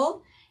and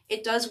pull,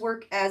 it does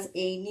work as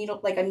a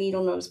needle, like a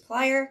needle nose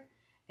plier,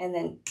 and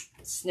then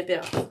snip it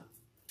off.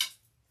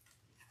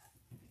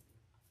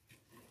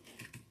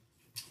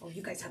 Oh,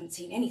 you guys haven't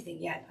seen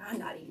anything yet. I'm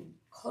not even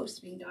close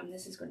to being done.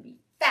 This is going to be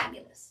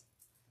fabulous.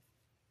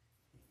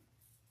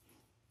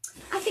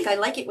 I think I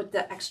like it with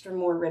the extra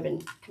more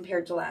ribbon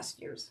compared to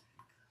last year's.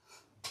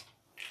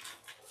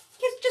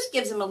 It just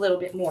gives them a little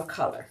bit more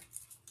color.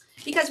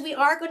 Because we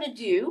are going to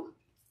do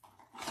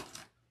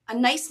a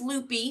nice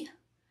loopy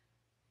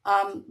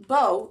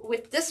bow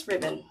with this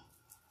ribbon.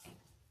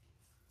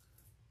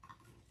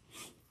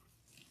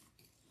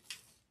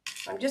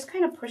 So I'm just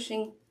kind of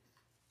pushing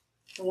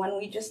the one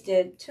we just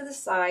did to the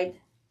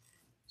side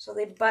so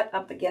they butt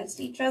up against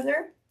each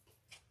other.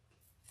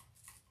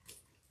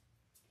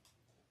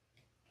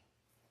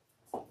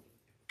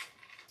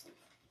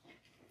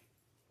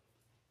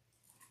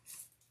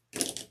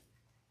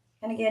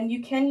 And again,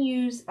 you can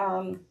use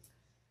pipe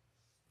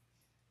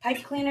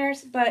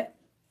cleaners, but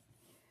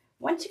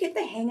once you get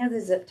the hang of the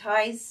zip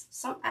ties,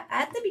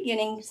 at the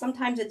beginning,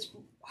 sometimes it's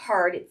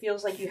hard. It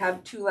feels like you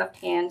have 2 left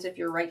hands if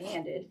you're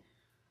right-handed.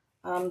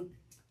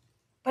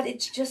 But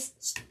it's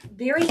just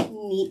very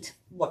neat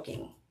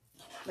looking.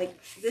 Like,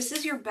 this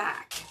is your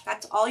back.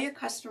 That's all your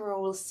customer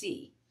will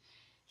see.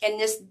 And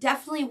this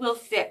definitely will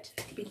fit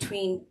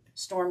between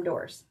storm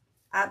doors.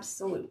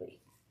 Absolutely.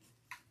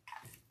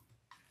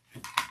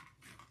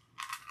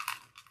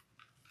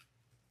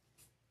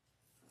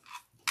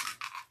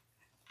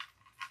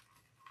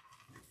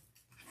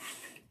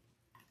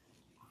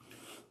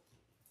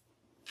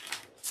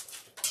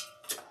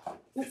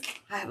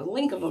 I have a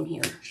link of them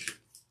here.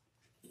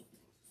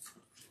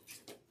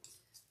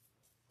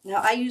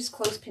 Now, I use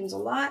clothespins a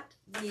lot.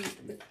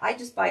 I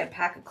just buy a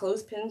pack of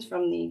clothespins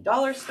from the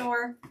dollar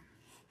store.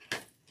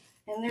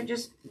 And they're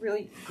just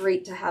really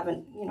great to have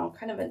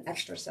kind of an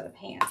extra set of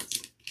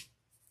hands.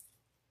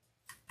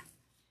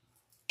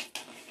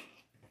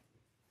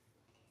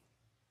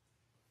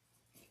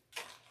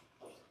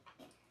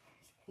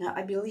 Now,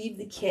 I believe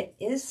the kit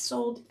is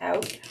sold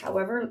out.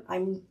 However,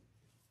 I'm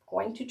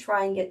going to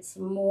try and get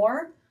some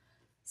more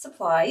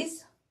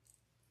supplies.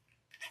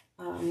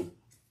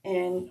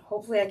 And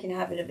hopefully I can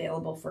have it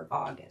available for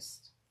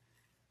August.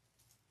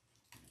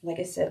 Like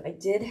I said, I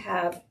did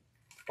have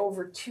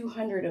over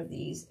 200 of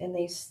these, and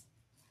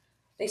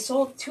they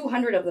sold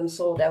 200 of them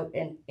sold out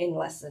in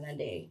less than a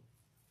day.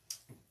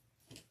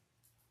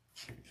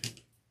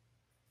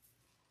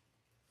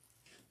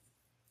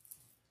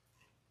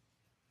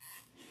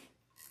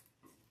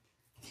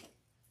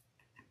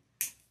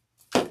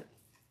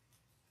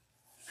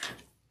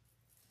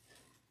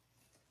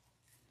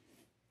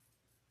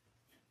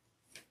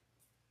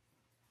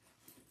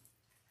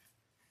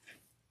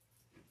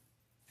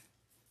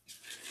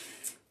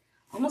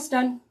 Almost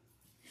done.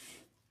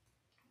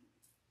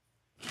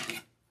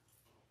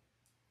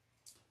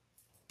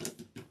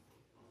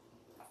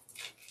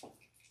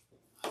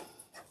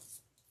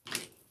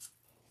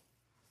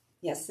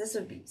 Yes, this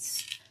would be,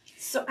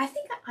 so I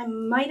think I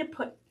might have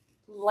put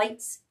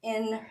lights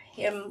in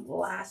him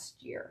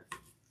last year.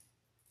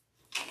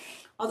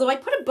 Although I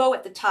put a bow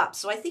at the top,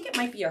 so I think it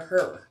might be a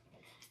her.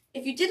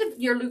 If you did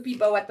your loopy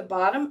bow at the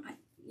bottom,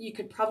 you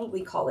could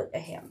probably call it a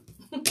him.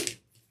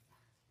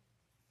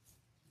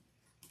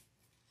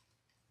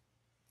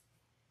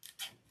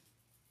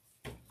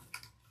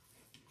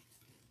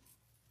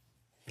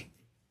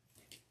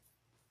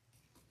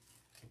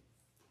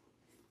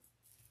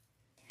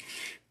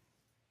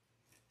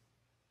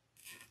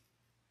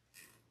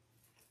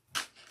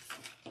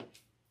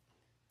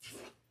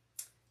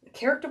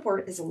 Character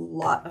board is a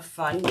lot of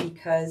fun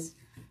because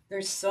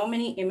there's so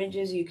many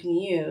images you can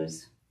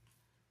use,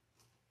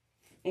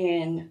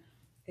 and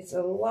it's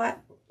a lot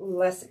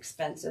less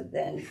expensive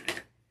than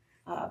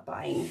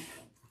buying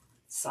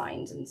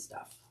signs and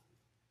stuff.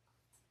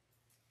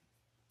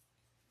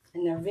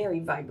 And they're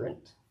very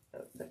vibrant,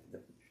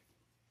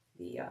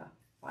 the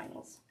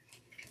vinyls.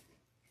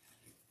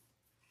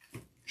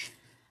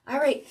 All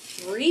right,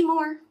 3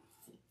 more.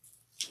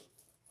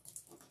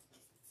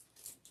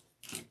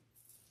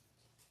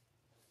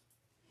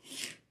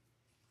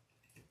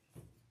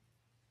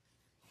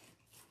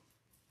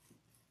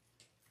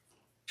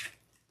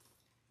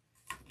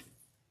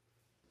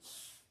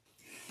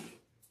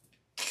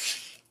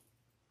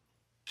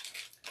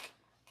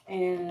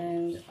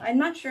 And I'm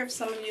not sure if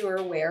some of you are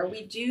aware,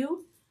 we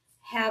do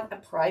have a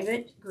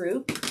private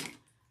group.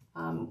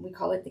 We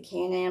call it the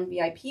Can-Am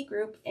VIP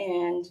group,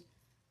 and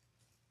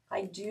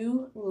I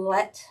do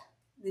let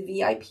the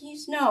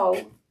VIPs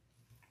know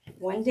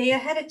 1 day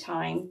ahead of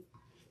time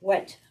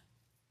what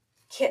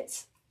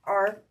kits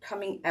are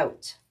coming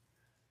out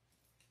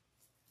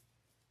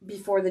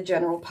before the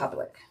general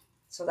public.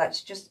 So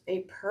that's just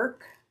a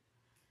perk.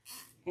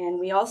 And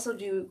we also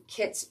do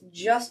kits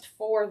just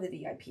for the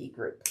VIP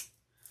group.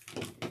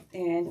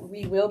 And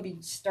we will be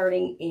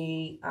starting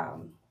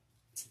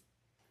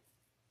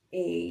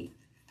a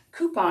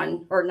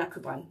coupon, or not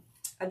coupon,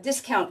 a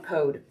discount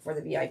code for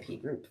the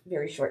VIP group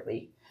very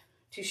shortly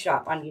to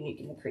shop on Unique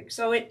in the Creek.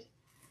 So it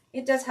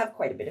does have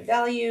quite a bit of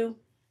value.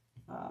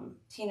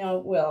 Tina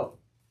will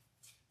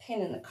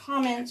pin in the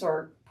comments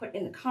or put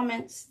in the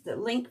comments the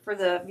link for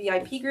the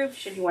VIP group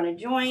should you want to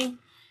join.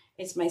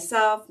 It's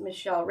myself,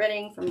 Michelle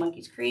Redding from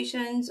Monkey's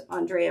Creations,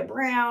 Andrea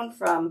Brown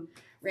from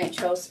Ranch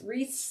House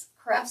Wreaths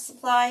Craft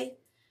Supply.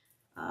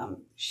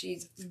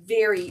 She's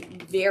very,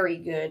 very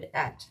good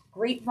at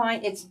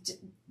grapevine.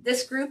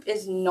 This group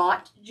is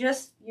not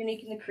just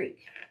Unique in the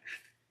Creek.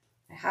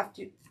 I have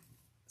to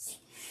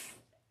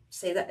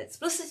say that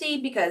explicitly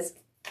because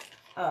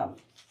a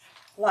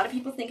lot of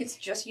people think it's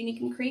just Unique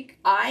in the Creek.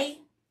 I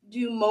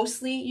do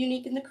mostly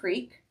Unique in the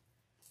Creek.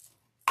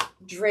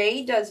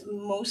 Dre does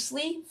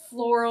mostly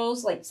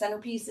florals like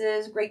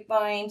centerpieces,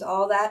 grapevines,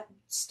 all that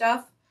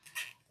stuff.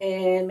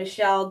 And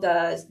Michelle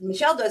does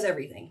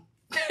everything.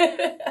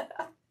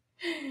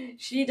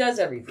 She does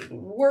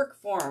everything. Work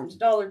forms,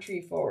 Dollar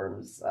Tree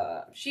forms.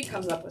 She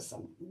comes up with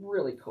some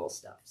really cool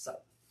stuff. So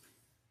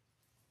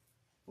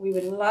we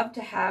would love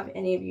to have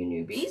any of you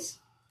newbies.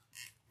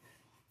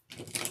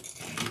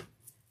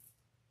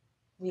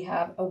 We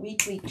have a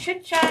weekly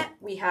chit chat.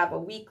 We have a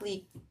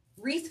weekly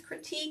wreath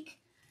critique.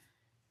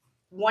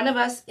 One of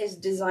us is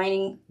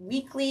designing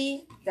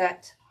weekly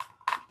that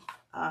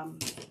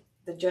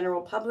the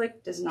general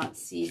public does not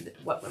see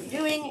what we're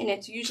doing, and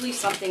it's usually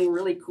something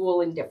really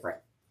cool and different.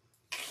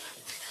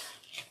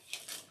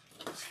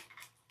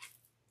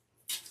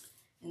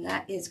 And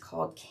that is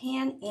called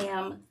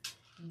Can-Am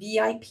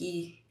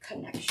VIP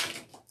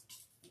Connection.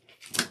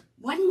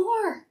 One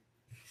more.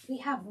 We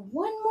have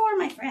one more,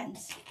 my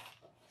friends.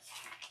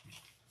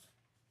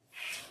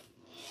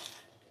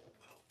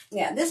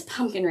 Yeah, this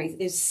pumpkin wreath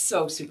is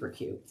so super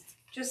cute.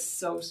 Just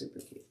so super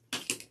cute.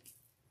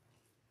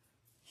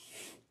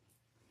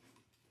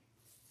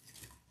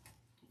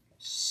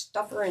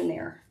 Stuff her in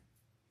there.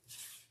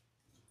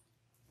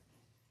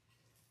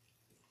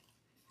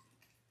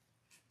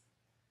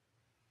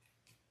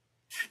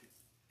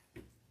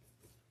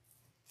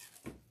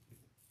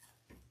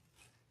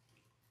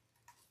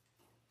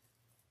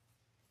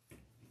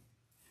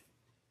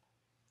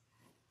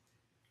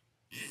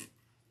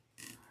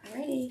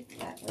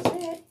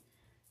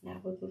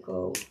 we'll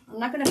go, I'm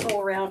not going to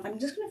go around, I'm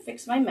just going to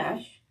fix my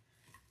mesh.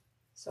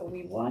 So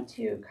we want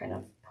to kind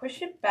of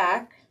push it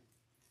back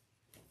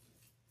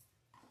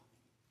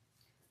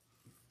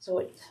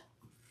so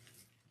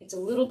it's a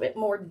little bit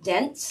more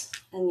dense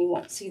and you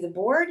won't see the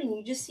board and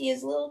you just see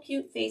his little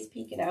cute face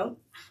peeking out.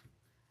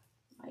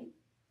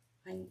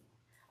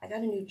 I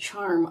got a new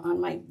charm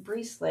on my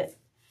bracelet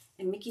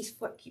and Mickey's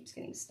foot keeps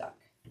getting stuck.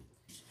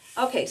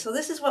 Okay, so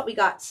this is what we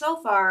got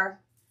so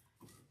far.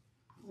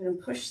 I'm going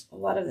to push a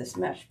lot of this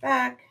mesh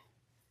back.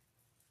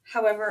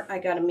 However, I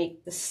got to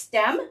make the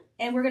stem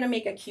and we're going to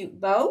make a cute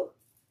bow.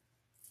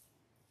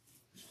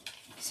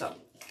 So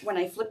when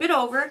I flip it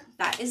over,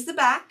 that is the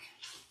back.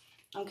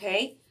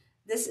 Okay,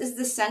 this is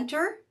the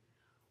center.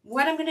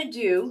 What I'm going to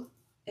do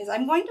is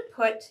I'm going to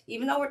put,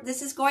 even though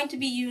this is going to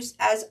be used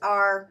as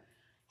our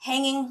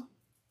hanging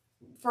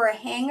for a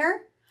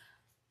hanger,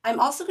 I'm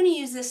also going to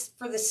use this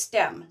for the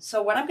stem.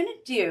 So what I'm going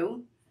to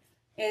do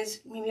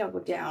is, maybe I'll go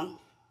down.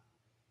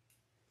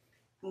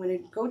 I'm going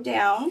to go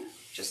down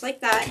just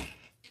like that.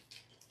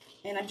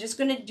 And I'm just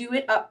going to do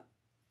it up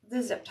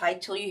the zip tie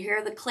till you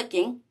hear the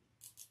clicking.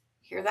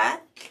 Hear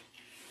that?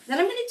 Then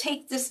I'm going to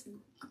take this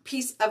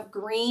piece of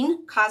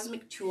green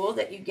cosmic tulle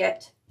that you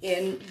get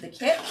in the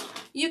kit.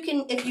 You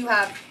can, if you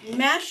have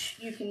mesh,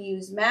 you can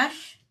use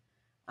mesh,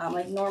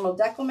 like normal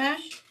Deco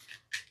mesh.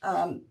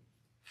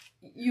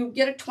 You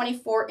get a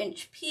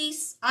 24-inch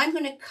piece. I'm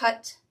going to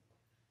cut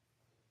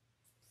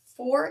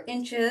 4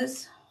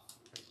 inches.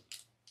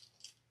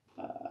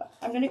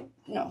 I'm going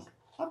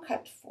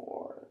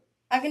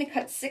to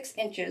cut 6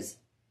 inches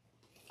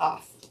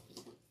off.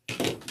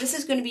 This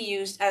is going to be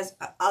used as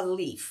a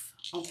leaf,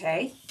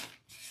 okay?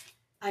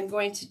 I'm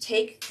going to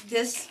take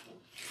this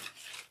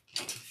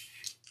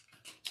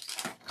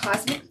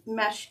cosmic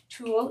mesh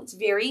tulle. It's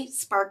very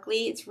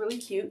sparkly. It's really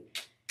cute.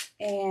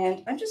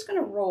 And I'm just going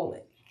to roll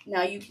it.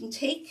 Now you can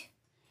take,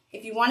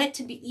 if you want it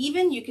to be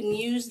even, you can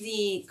use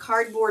the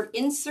cardboard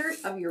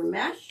insert of your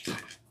mesh.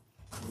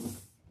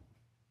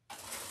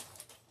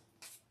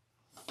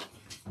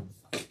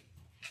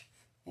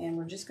 And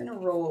we're just going to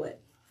roll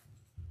it.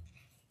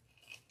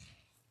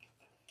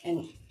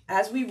 And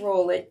as we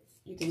roll it,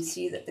 you can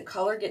see that the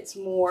color gets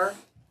more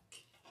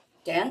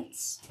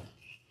dense.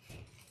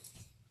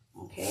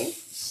 Okay,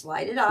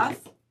 slide it off.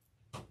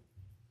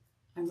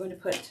 I'm going to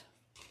put,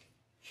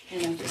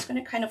 and I'm just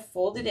going to kind of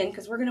fold it in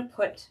because we're going to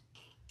put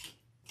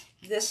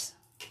this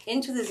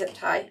into the zip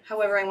tie.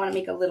 However, I want to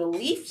make a little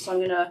leaf, so I'm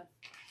going to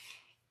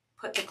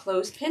put the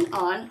clothespin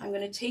on. I'm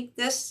going to take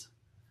this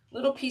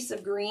little piece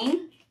of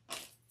green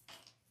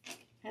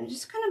and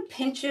just kind of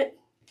pinch it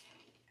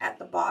at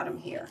the bottom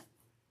here.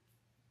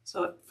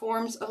 So it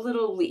forms a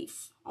little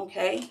leaf,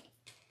 okay?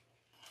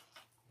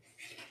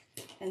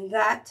 And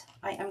that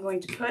I am going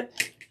to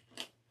put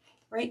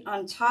right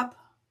on top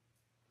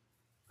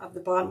of the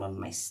bottom of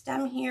my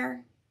stem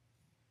here.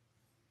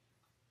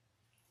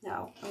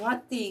 Now, I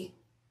want the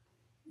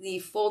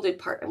folded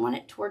part, I want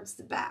it towards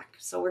the back.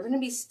 So we're going to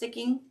be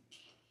sticking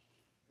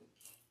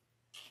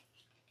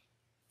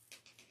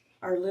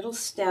our little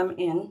stem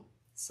in.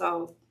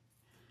 So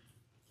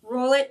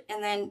roll it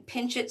and then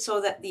pinch it so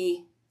that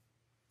the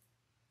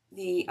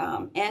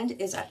end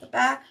is at the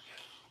back.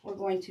 We're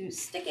going to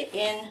stick it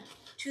in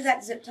to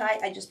that zip tie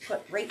I just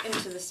put right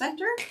into the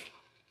center,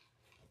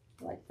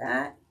 like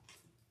that.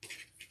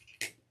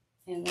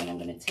 And then I'm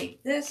going to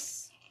take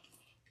this.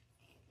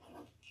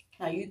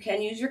 Now you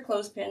can use your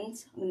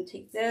clothespins. I'm going to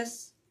take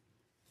this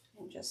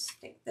and just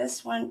stick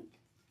this one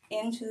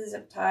into the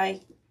zip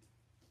tie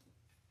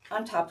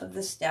on top of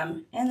the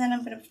stem, and then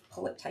I'm going to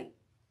pull it tight.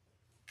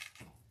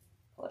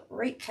 Pull it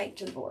right tight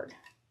to the board.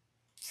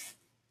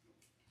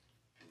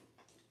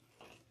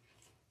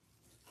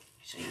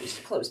 Should have used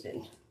a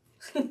clothespin.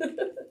 There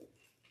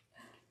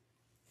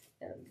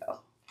we go.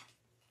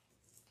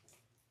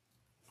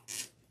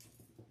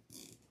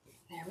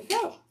 There we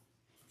go.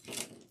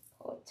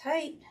 Pull it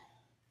tight.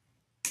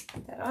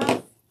 Get that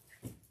off.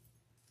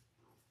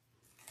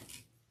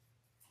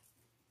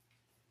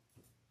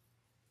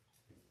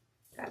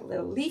 Got a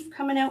little leaf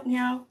coming out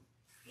now.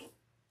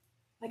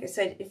 Like I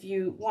said, if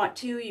you want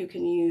to, you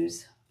can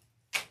use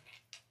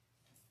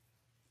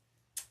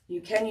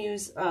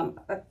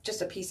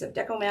just a piece of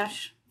Deco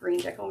mesh, green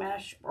Deco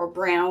mesh, or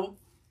brown.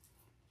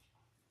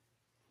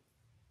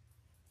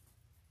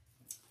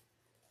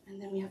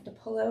 And then we have to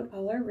pull out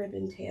all our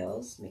ribbon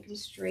tails, make them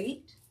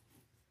straight.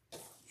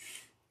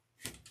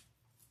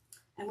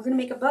 And we're going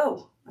to make a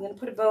bow. I'm going to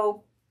put a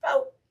bow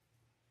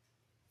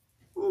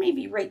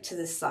maybe right to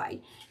the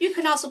side. You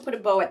can also put a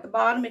bow at the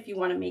bottom if you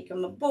want to make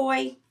him a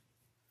boy.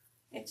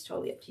 It's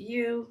totally up to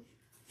you.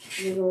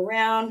 I'm going to go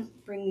around,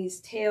 bring these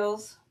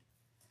tails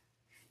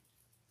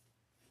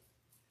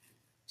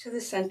to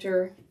the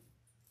center.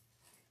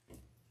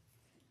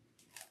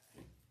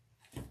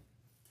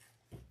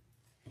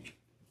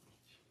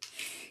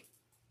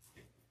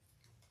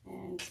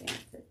 And same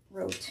with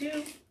row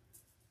 2.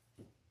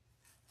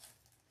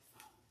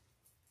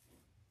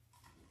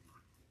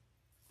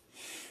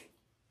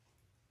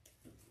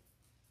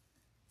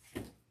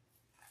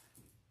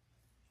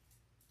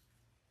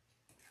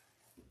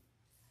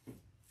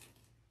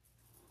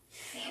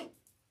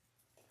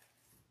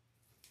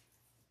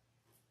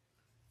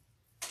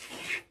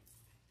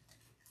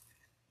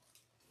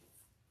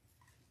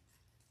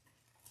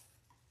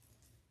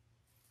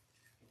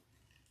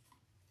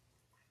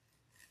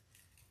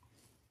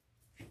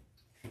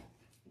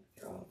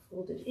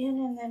 fold it in,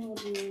 and then we'll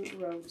do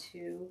row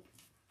 2.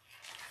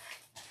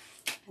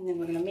 And then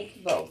we're going to make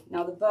a bow.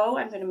 Now the bow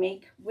I'm going to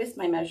make with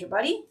my Measure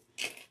Buddy.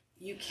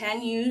 You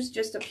can use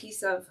just a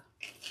piece of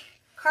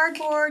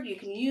cardboard. You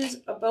can use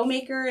a bow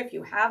maker if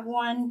you have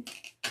one.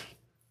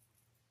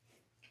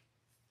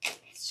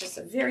 It's just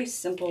a very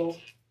simple,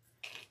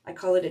 I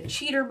call it a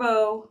cheater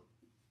bow.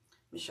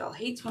 Michelle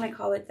hates when I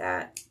call it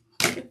that.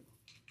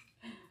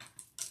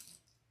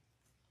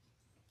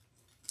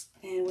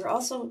 And we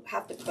also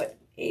have to put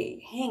a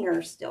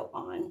hanger still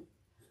on.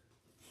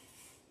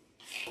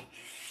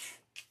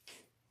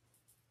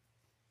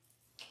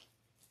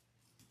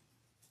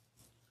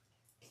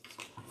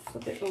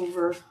 Flip it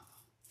over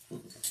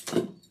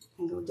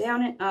and go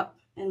down and up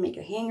and make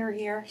a hanger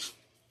here.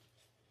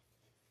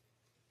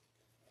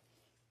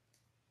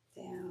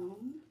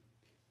 Down,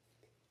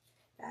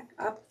 back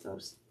up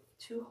those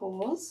 2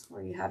 holes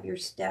where you have your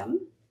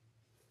stem.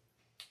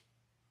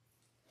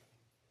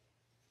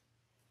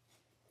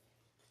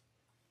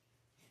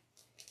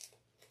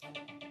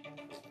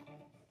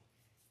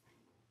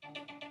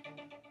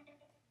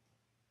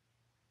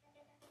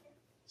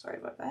 Sorry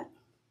about that.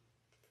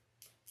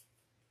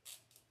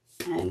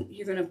 And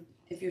you're going to,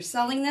 if you're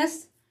selling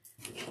this,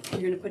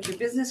 you're going to put your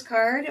business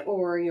card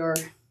or your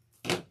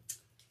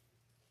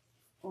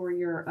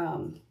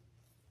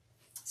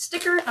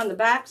sticker on the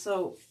back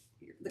so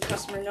the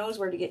customer knows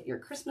where to get your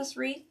Christmas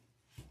wreath,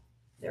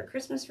 their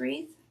Christmas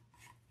wreath.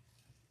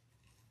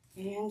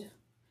 And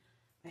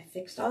I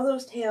fixed all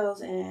those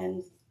tails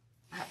and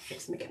I have to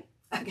fix them again.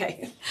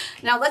 Okay,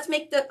 now let's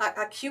make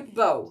a cute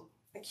bow,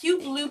 a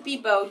cute loopy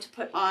bow to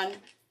put on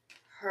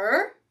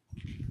her.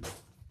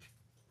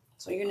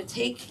 So you're going to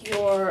take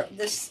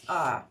this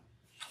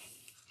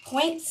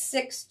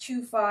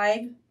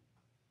 0.625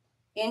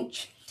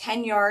 inch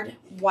 10-yard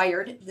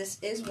wired, this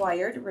is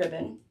wired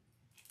ribbon.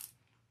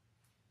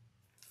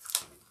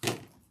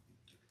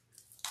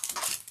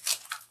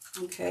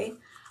 Okay,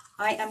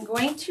 I am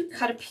going to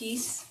cut a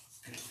piece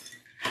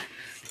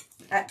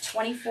at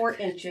 24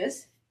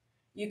 inches.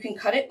 You can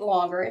cut it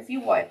longer if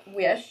you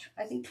wish.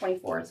 I think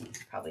 24 is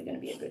probably going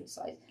to be a good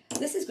size.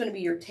 This is going to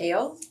be your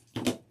tail.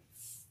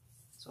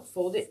 So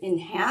fold it in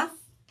half.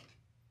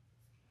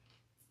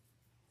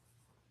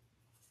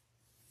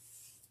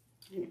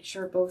 Make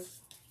sure both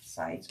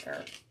sides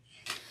are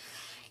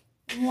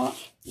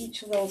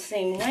each a little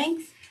same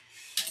length.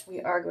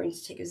 We are going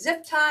to take a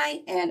zip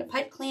tie and a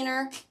pipe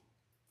cleaner.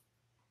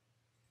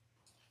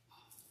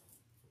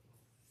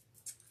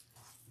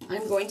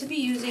 I'm going to be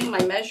using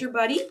my Measure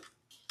Buddy.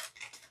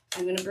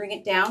 I'm going to bring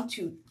it down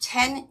to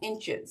 10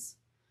 inches.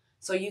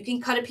 So you can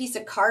cut a piece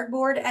of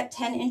cardboard at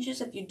 10 inches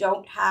if you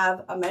don't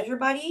have a Measure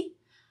Buddy.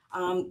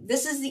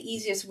 This is the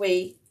easiest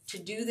way to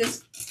do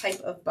this type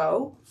of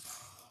bow.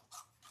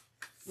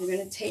 You're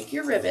going to take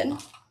your ribbon.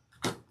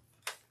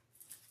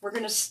 We're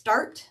going to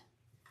start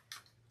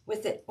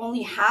with it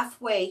only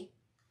halfway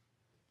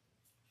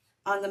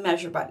on the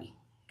Measure Buddy.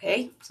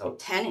 Okay, so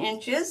 10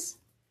 inches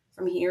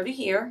from here to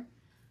here.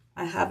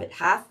 I have it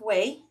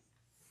halfway,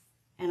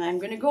 and I'm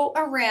going to go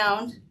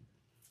around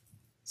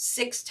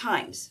 6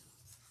 times.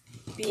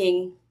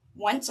 Being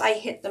once I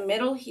hit the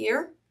middle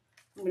here,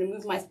 I'm going to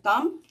move my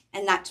thumb,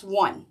 and that's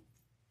 1.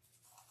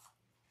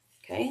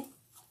 Okay, I'm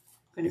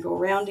going to go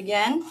around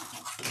again.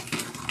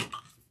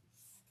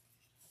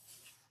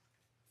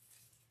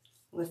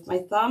 With my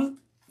thumb,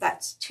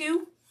 that's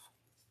 2.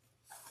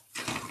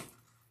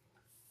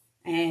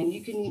 And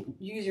you can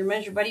use your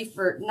Measure Buddy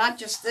for not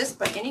just this,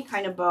 but any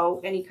kind of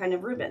bow, any kind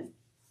of ribbon.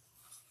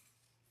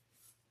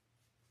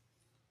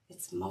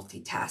 It's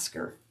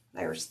multitasker.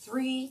 There's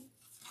 3.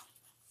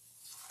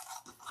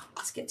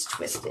 This gets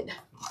twisted.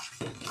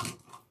 I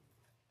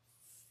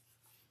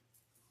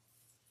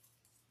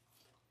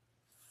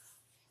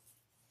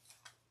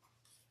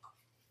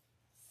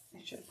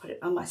should have put it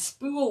on my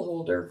spool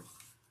holder.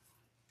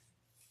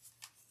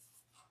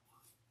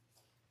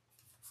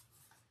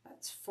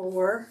 That's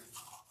 4.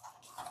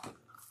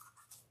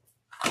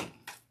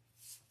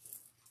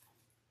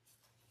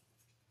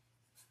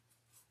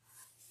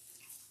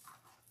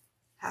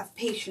 Have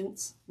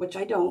patience, which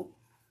I don't.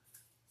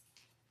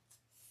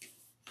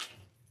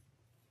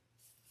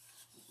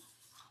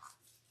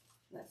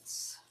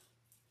 That's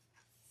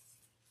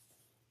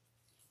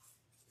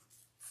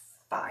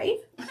 5.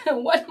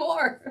 One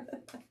more.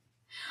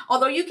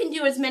 Although you can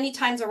do as many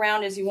times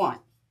around as you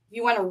want. If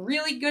you want a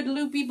really good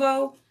loopy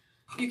bow,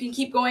 you can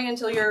keep going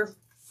until your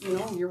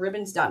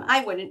ribbon's done.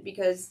 I wouldn't,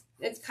 because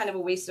it's kind of a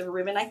waste of a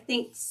ribbon. I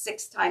think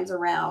 6 times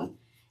around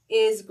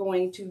is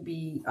going to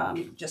be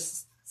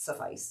just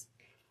suffice.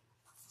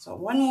 So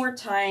one more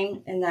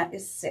time, and that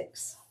is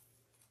 6.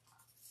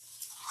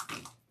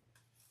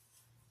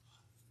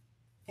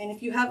 And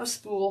if you have a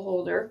spool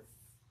holder,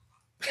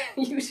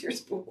 use your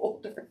spool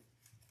holder.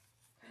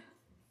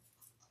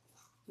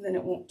 Then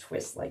it won't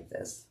twist like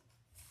this.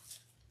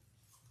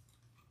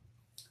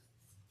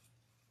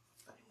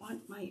 But I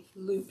want my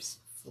loops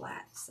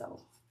flat,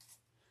 so.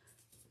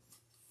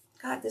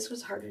 God, this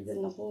was harder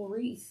than the whole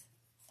wreath.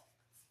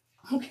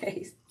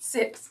 Okay,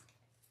 6.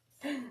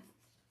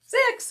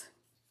 6!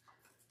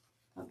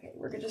 Okay,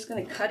 we're just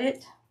going to cut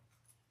it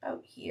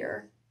out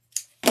here.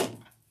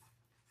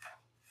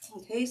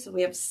 Okay, so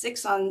we have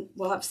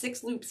we'll have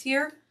 6 loops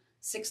here,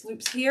 6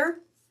 loops here.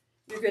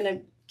 You're going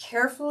to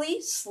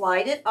carefully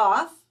slide it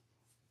off.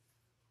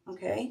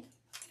 Okay,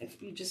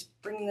 if you just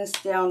bring this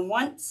down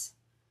once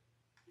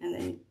and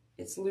then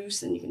it's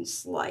loose and you can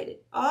slide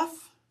it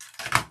off.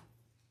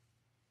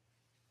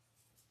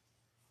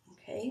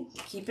 Okay,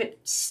 keep it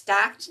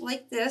stacked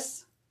like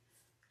this.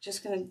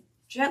 Just going to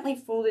gently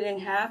fold it in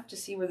half to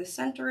see where the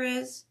center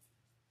is.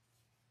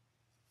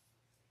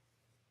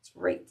 It's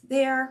right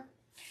there.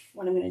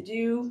 What I'm going to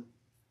do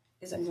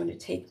is I'm going to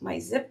take my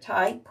zip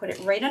tie, put it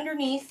right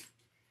underneath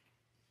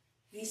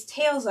these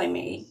tails I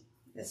made,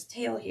 this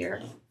tail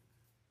here.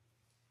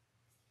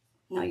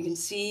 Now you can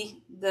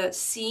see the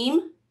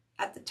seam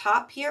at the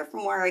top here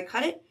from where I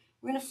cut it.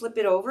 We're going to flip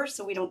it over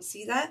so we don't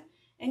see that.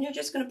 And you're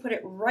just going to put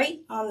it right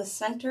on the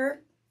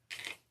center.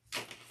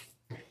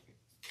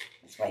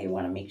 That's why you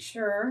want to make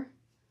sure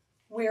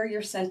where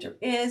your center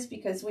is,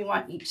 because we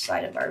want each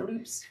side of our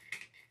loops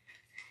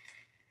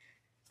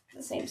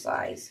the same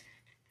size.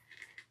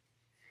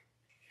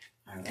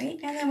 All right,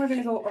 and then we're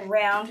going to go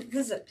around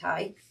the zip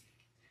tie.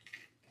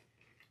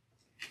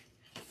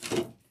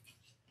 It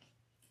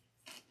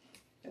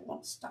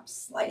won't stop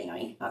sliding on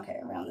me. Okay,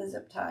 around the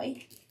zip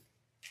tie.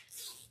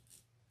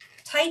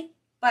 Tight,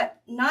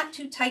 but not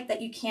too tight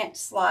that you can't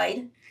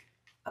slide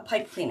a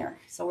pipe cleaner.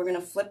 So we're going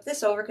to flip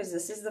this over because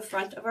this is the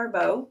front of our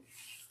bow.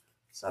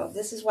 So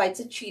this is why it's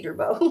a cheater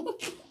bow.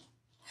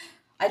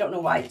 I don't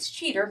know why it's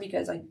cheater,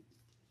 because I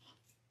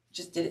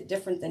just did it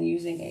different than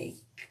using a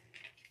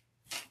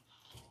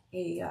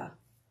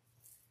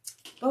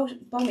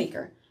bow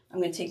maker. I'm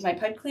going to take my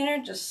pipe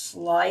cleaner, just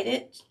slide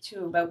it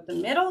to about the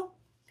middle,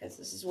 because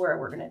this is where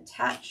we're going to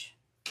attach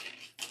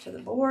to the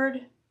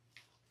board,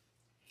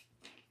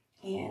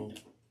 and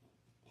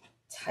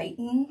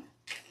tighten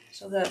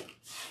so that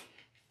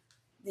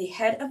the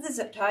head of the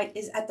zip tie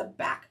is at the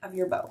back of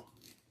your bow,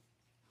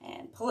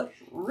 and pull it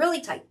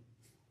really tight.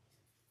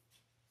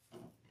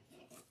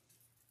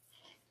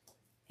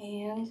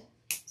 And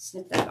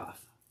snip that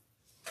off.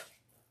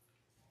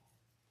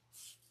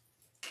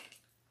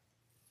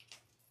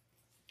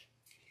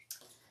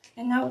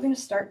 And now we're going to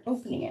start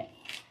opening it.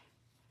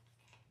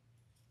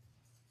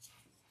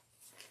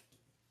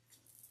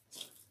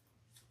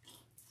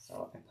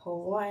 So I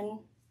pull one.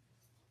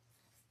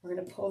 We're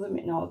going to pull them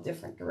in all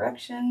different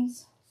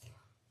directions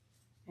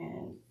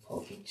and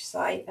pull each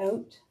side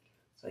out.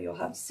 So you'll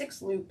have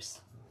 6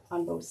 loops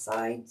on both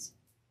sides.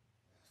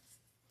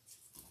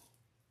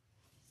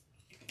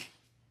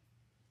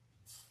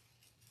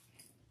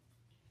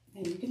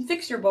 And you can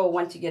fix your bow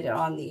once you get it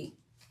on the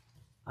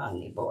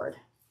board.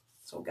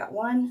 So we've got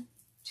 1,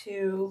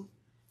 2,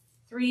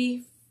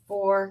 3,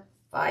 4,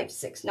 5,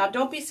 6. Now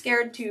don't be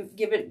scared to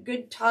give it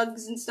good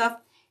tugs and stuff.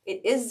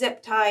 It is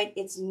zip tied.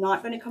 It's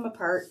not going to come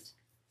apart.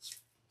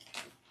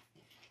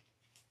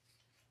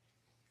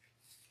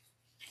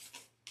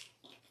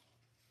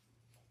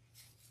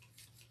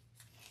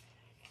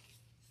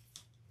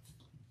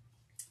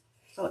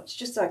 So it's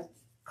just a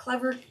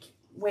clever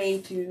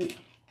way to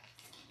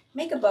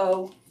make a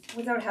bow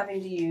without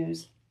having to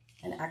use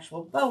an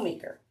actual bow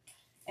maker.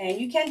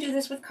 And you can do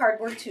this with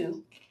cardboard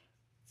too.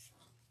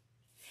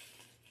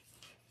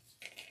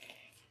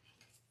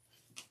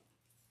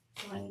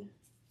 One,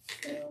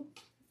 2,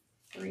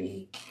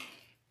 3,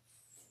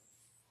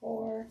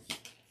 4,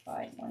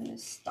 5. One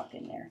is stuck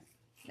in there.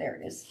 There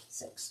it is,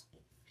 6.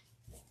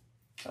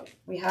 So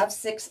we have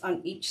 6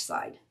 on each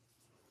side.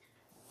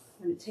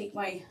 I'm going to take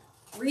my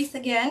wreath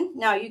again.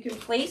 Now you can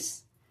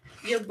place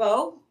your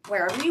bow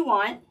wherever you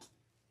want.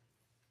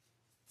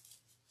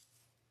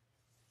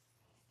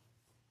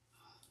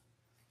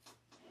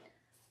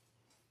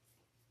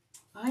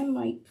 I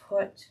might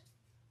put,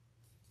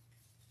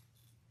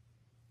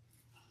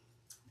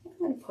 I'm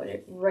going to put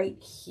it right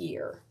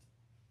here.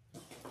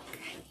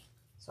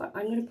 So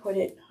I'm going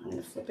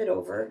to flip it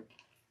over.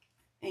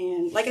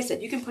 And like I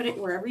said, you can put it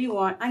wherever you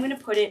want. I'm going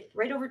to put it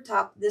right over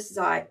top this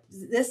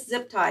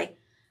zip tie,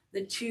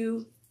 the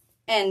 2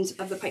 ends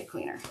of the pipe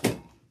cleaner.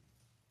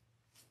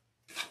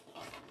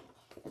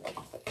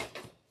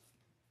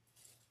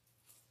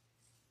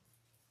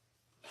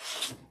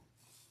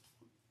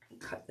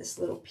 Cut this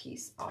little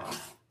piece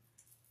off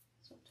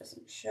so it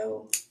doesn't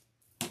show.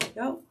 There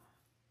we go.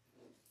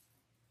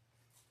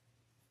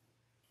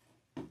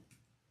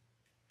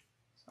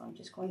 So I'm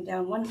just going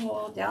down one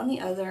hole, down the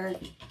other.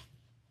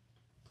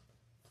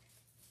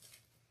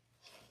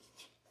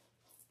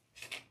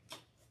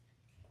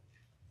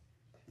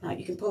 Now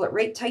you can pull it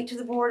right tight to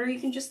the board, or you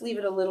can just leave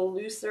it a little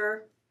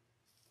looser.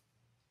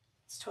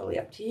 It's totally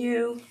up to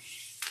you.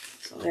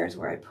 So there's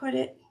where I put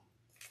it.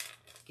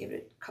 Give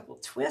it a couple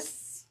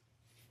twists.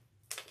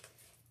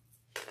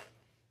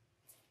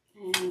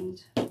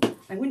 And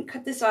I wouldn't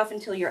cut this off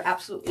until you're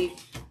absolutely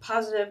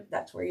positive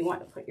that's where you want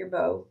to put your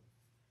bow.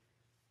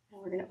 And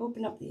we're going to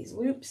open up these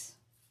loops.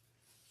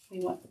 We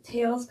want the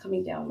tails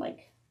coming down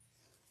like,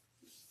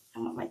 I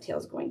want my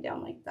tails going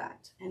down like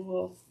that. And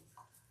we'll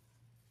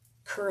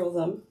curl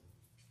them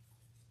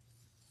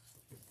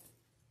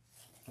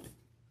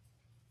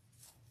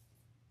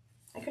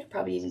I could have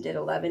probably even did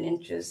 11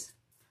 inches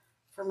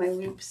for my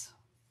loops.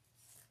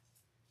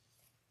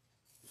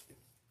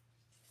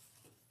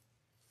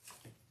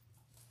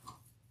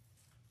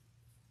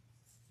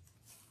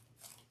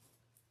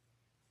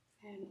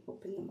 And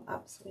open them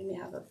up so we may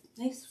have a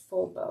nice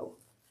full bow.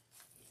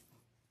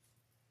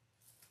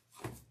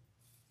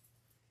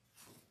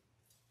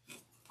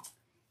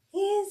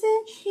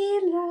 Isn't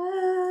she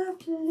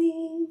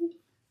lovely?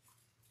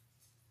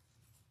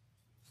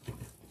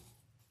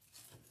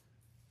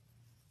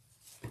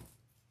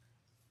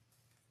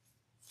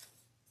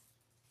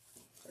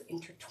 They're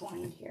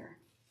intertwined here.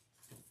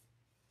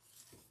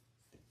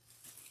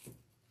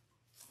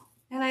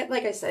 And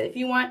like I said, if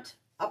you want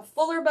a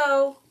fuller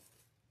bow,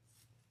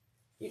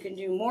 you can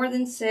do more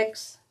than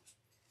 6.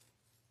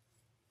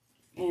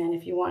 And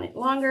if you want it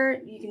longer,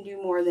 you can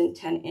do more than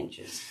 10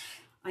 inches.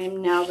 I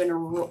am now going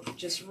to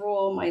just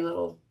roll my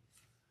little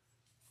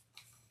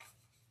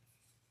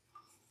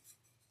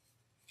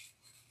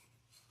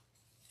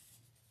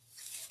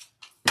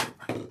that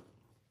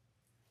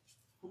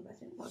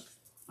didn't work.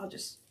 I'll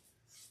just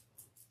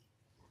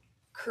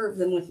curve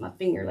them with my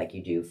finger like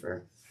you do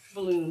for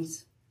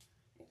balloons.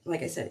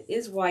 Like I said, it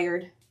is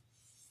wired.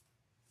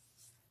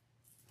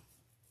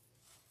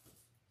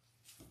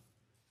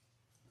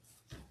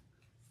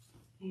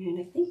 And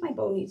I think my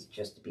bow needs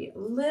just to be a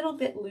little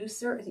bit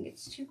looser. I think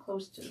it's too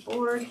close to the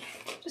board.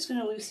 Just going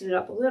to loosen it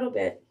up a little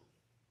bit.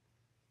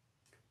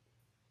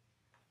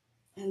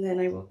 And then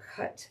I will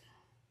cut.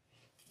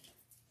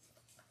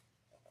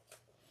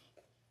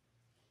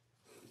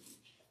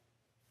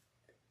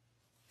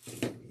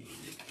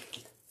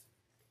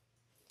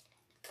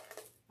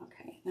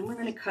 Okay, then we're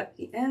going to cut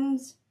the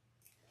ends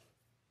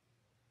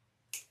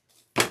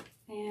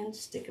and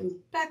stick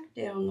them back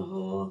down the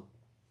hole.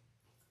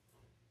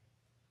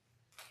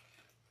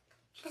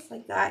 Just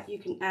like that. You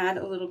can add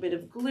a little bit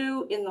of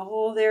glue in the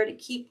hole there to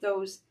keep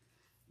those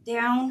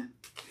down.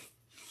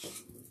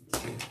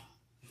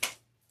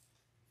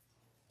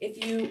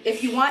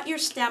 If you want your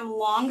stem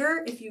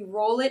longer, if you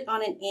roll it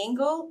on an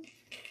angle,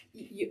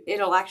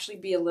 it'll actually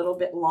be a little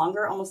bit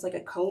longer, almost like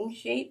a cone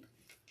shape.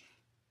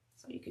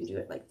 So you can do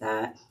it like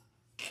that.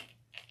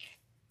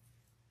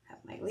 Have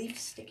my leaf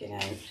sticking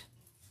out.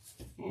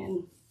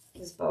 And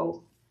this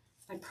bow,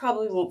 I'll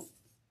probably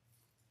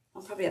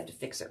have to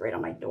fix it right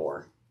on my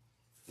door.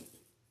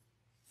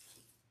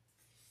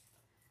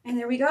 And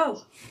there we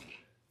go.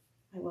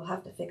 I will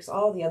have to fix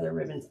all the other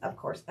ribbons, of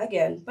course,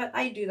 again, but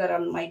I do that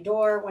on my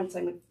door once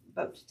I'm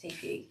about to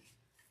take a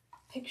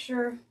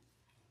picture.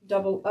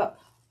 Double up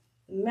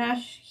the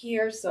mesh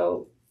here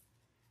so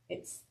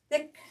it's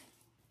thick,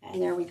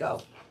 and there we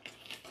go.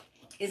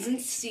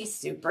 Isn't she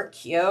super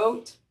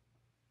cute?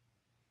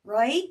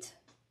 Right?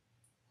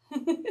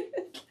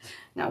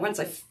 Now,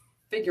 once I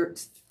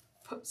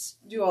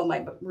do all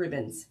my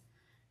ribbons,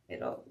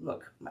 it'll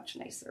look much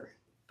nicer,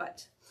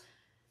 but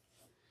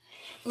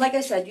like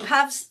I said,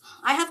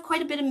 I have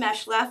quite a bit of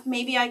mesh left.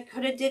 Maybe I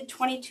could have did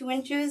 22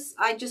 inches.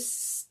 I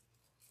just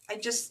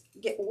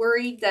get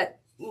worried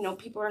that, you know,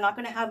 people are not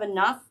going to have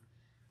enough.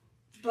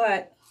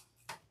 But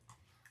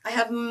I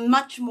have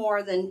much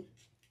more than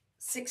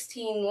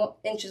 16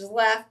 inches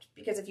left,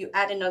 because if you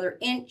add another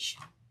inch,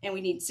 and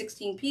we need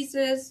 16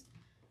 pieces,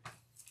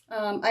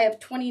 I have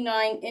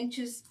 29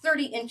 inches,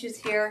 30 inches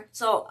here.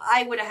 So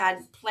I would have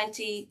had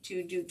plenty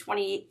to do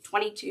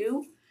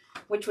 22,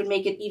 which would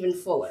make it even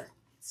fuller.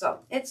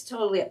 So it's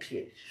totally up to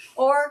you.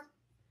 Or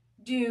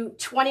do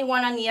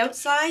 21 on the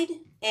outside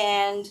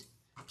and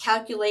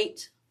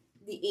calculate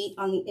the 8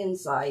 on the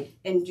inside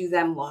and do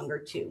them longer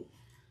too.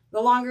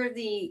 The longer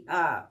the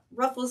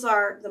ruffles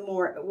are, the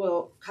more it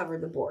will cover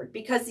the board.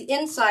 Because the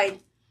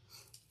inside,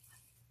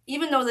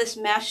 even though this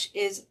mesh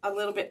is a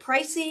little bit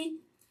pricey,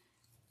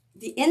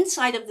 the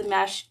inside of the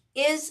mesh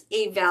is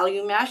a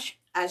value mesh.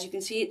 As you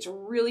can see, it's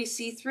really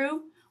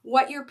see-through.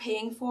 What you're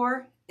paying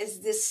for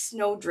is this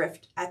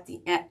snowdrift at the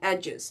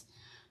edges.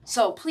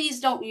 So please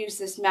don't use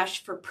this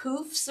mesh for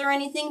poofs or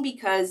anything,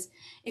 because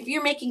if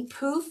you're making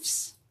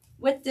poofs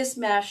with this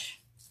mesh,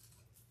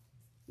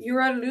 you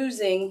are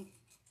losing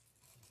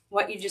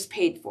what you just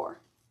paid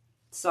for.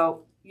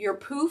 So your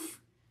poof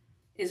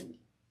is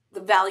the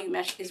value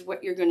mesh is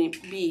what you're going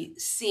to be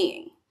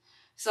seeing.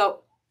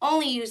 So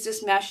only use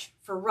this mesh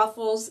for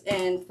ruffles,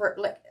 and for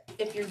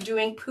if you're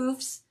doing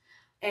poofs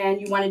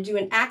and you want to do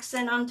an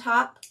accent on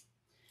top,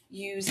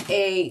 use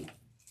a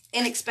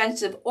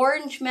inexpensive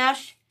orange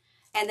mesh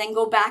and then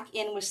go back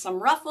in with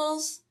some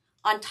ruffles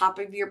on top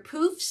of your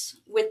poofs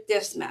with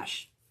this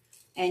mesh.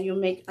 And you'll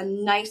make a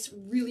nice,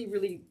 really,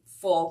 really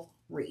full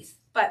wreath.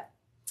 But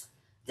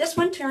this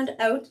one turned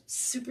out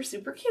super,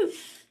 super cute.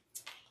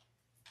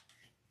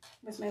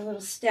 With my little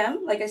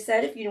stem. Like I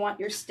said, if you want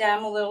your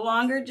stem a little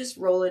longer, just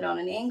roll it on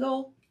an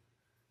angle,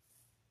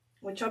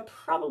 which I'll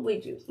probably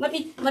do. Let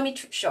me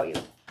show you.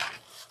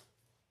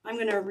 I'm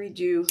going to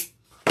redo.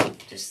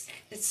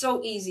 It's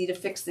so easy to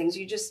fix things.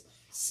 You just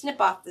snip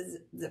off the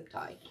zip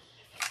tie.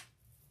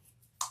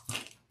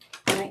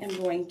 I am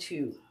going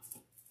to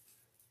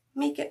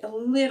make it a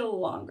little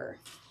longer.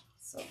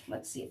 So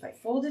let's see if I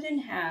fold it in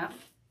half.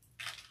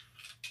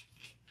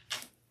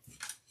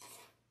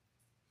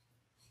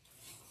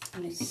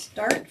 I'm going to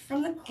start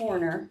from the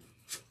corner.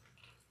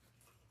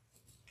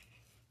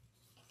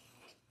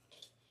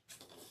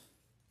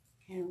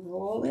 And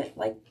roll it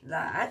like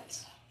that.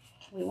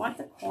 We want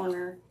the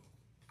corner.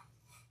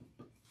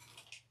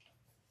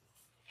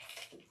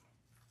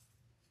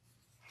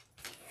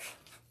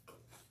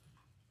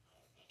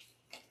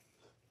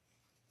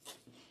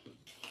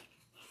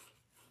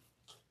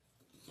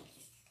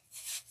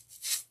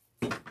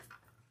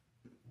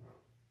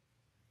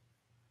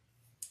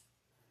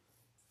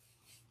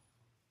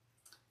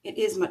 It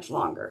is much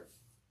longer.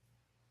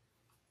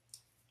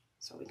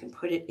 So we can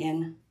put it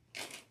in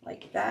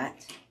like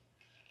that.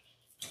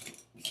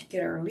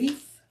 Get our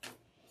leaf.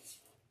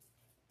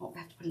 Oh, I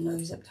have to put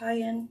another zip tie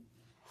in.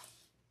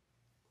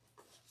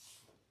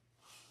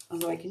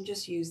 Although I can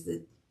just use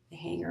the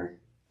hanger.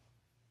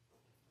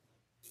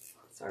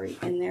 It's already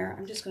in there.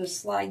 I'm just going to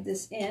slide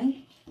this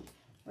in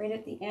right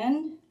at the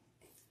end.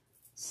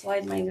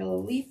 Slide my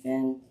little leaf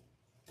in.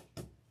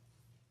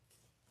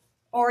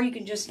 Or you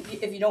can just,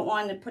 if you don't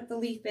want to put the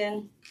leaf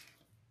in,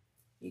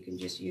 you can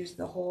just use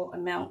the whole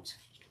amount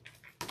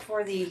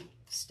for the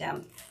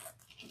stem.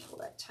 Pull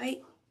that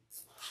tight.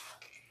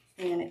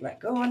 And it let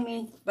go on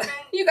me, but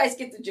you guys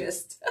get the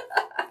gist.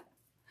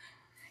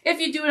 If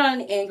you do it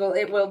on an angle,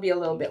 it will be a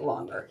little bit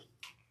longer.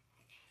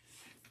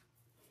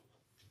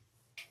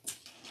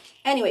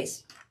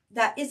 Anyways,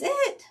 that is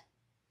it.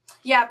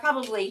 Yeah,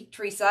 probably,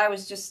 Teresa. I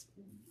was just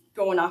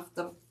going off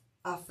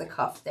the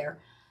cuff there.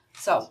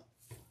 So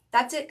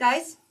that's it,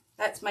 guys.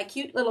 That's my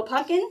cute little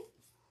pumpkin.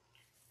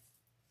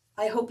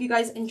 I hope you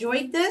guys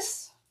enjoyed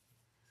this.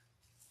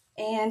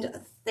 And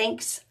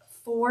thanks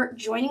for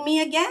joining me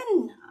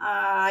again.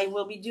 I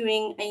will be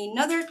doing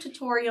another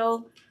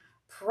tutorial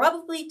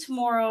probably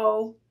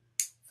tomorrow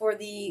for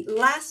the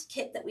last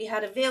kit that we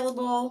had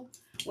available,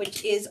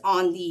 which is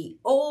on the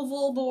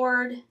oval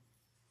board,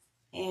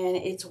 and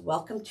it's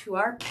Welcome to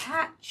Our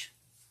Patch.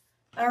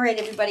 All right,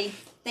 everybody.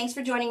 Thanks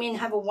for joining me and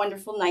have a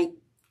wonderful night.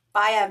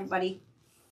 Bye, everybody.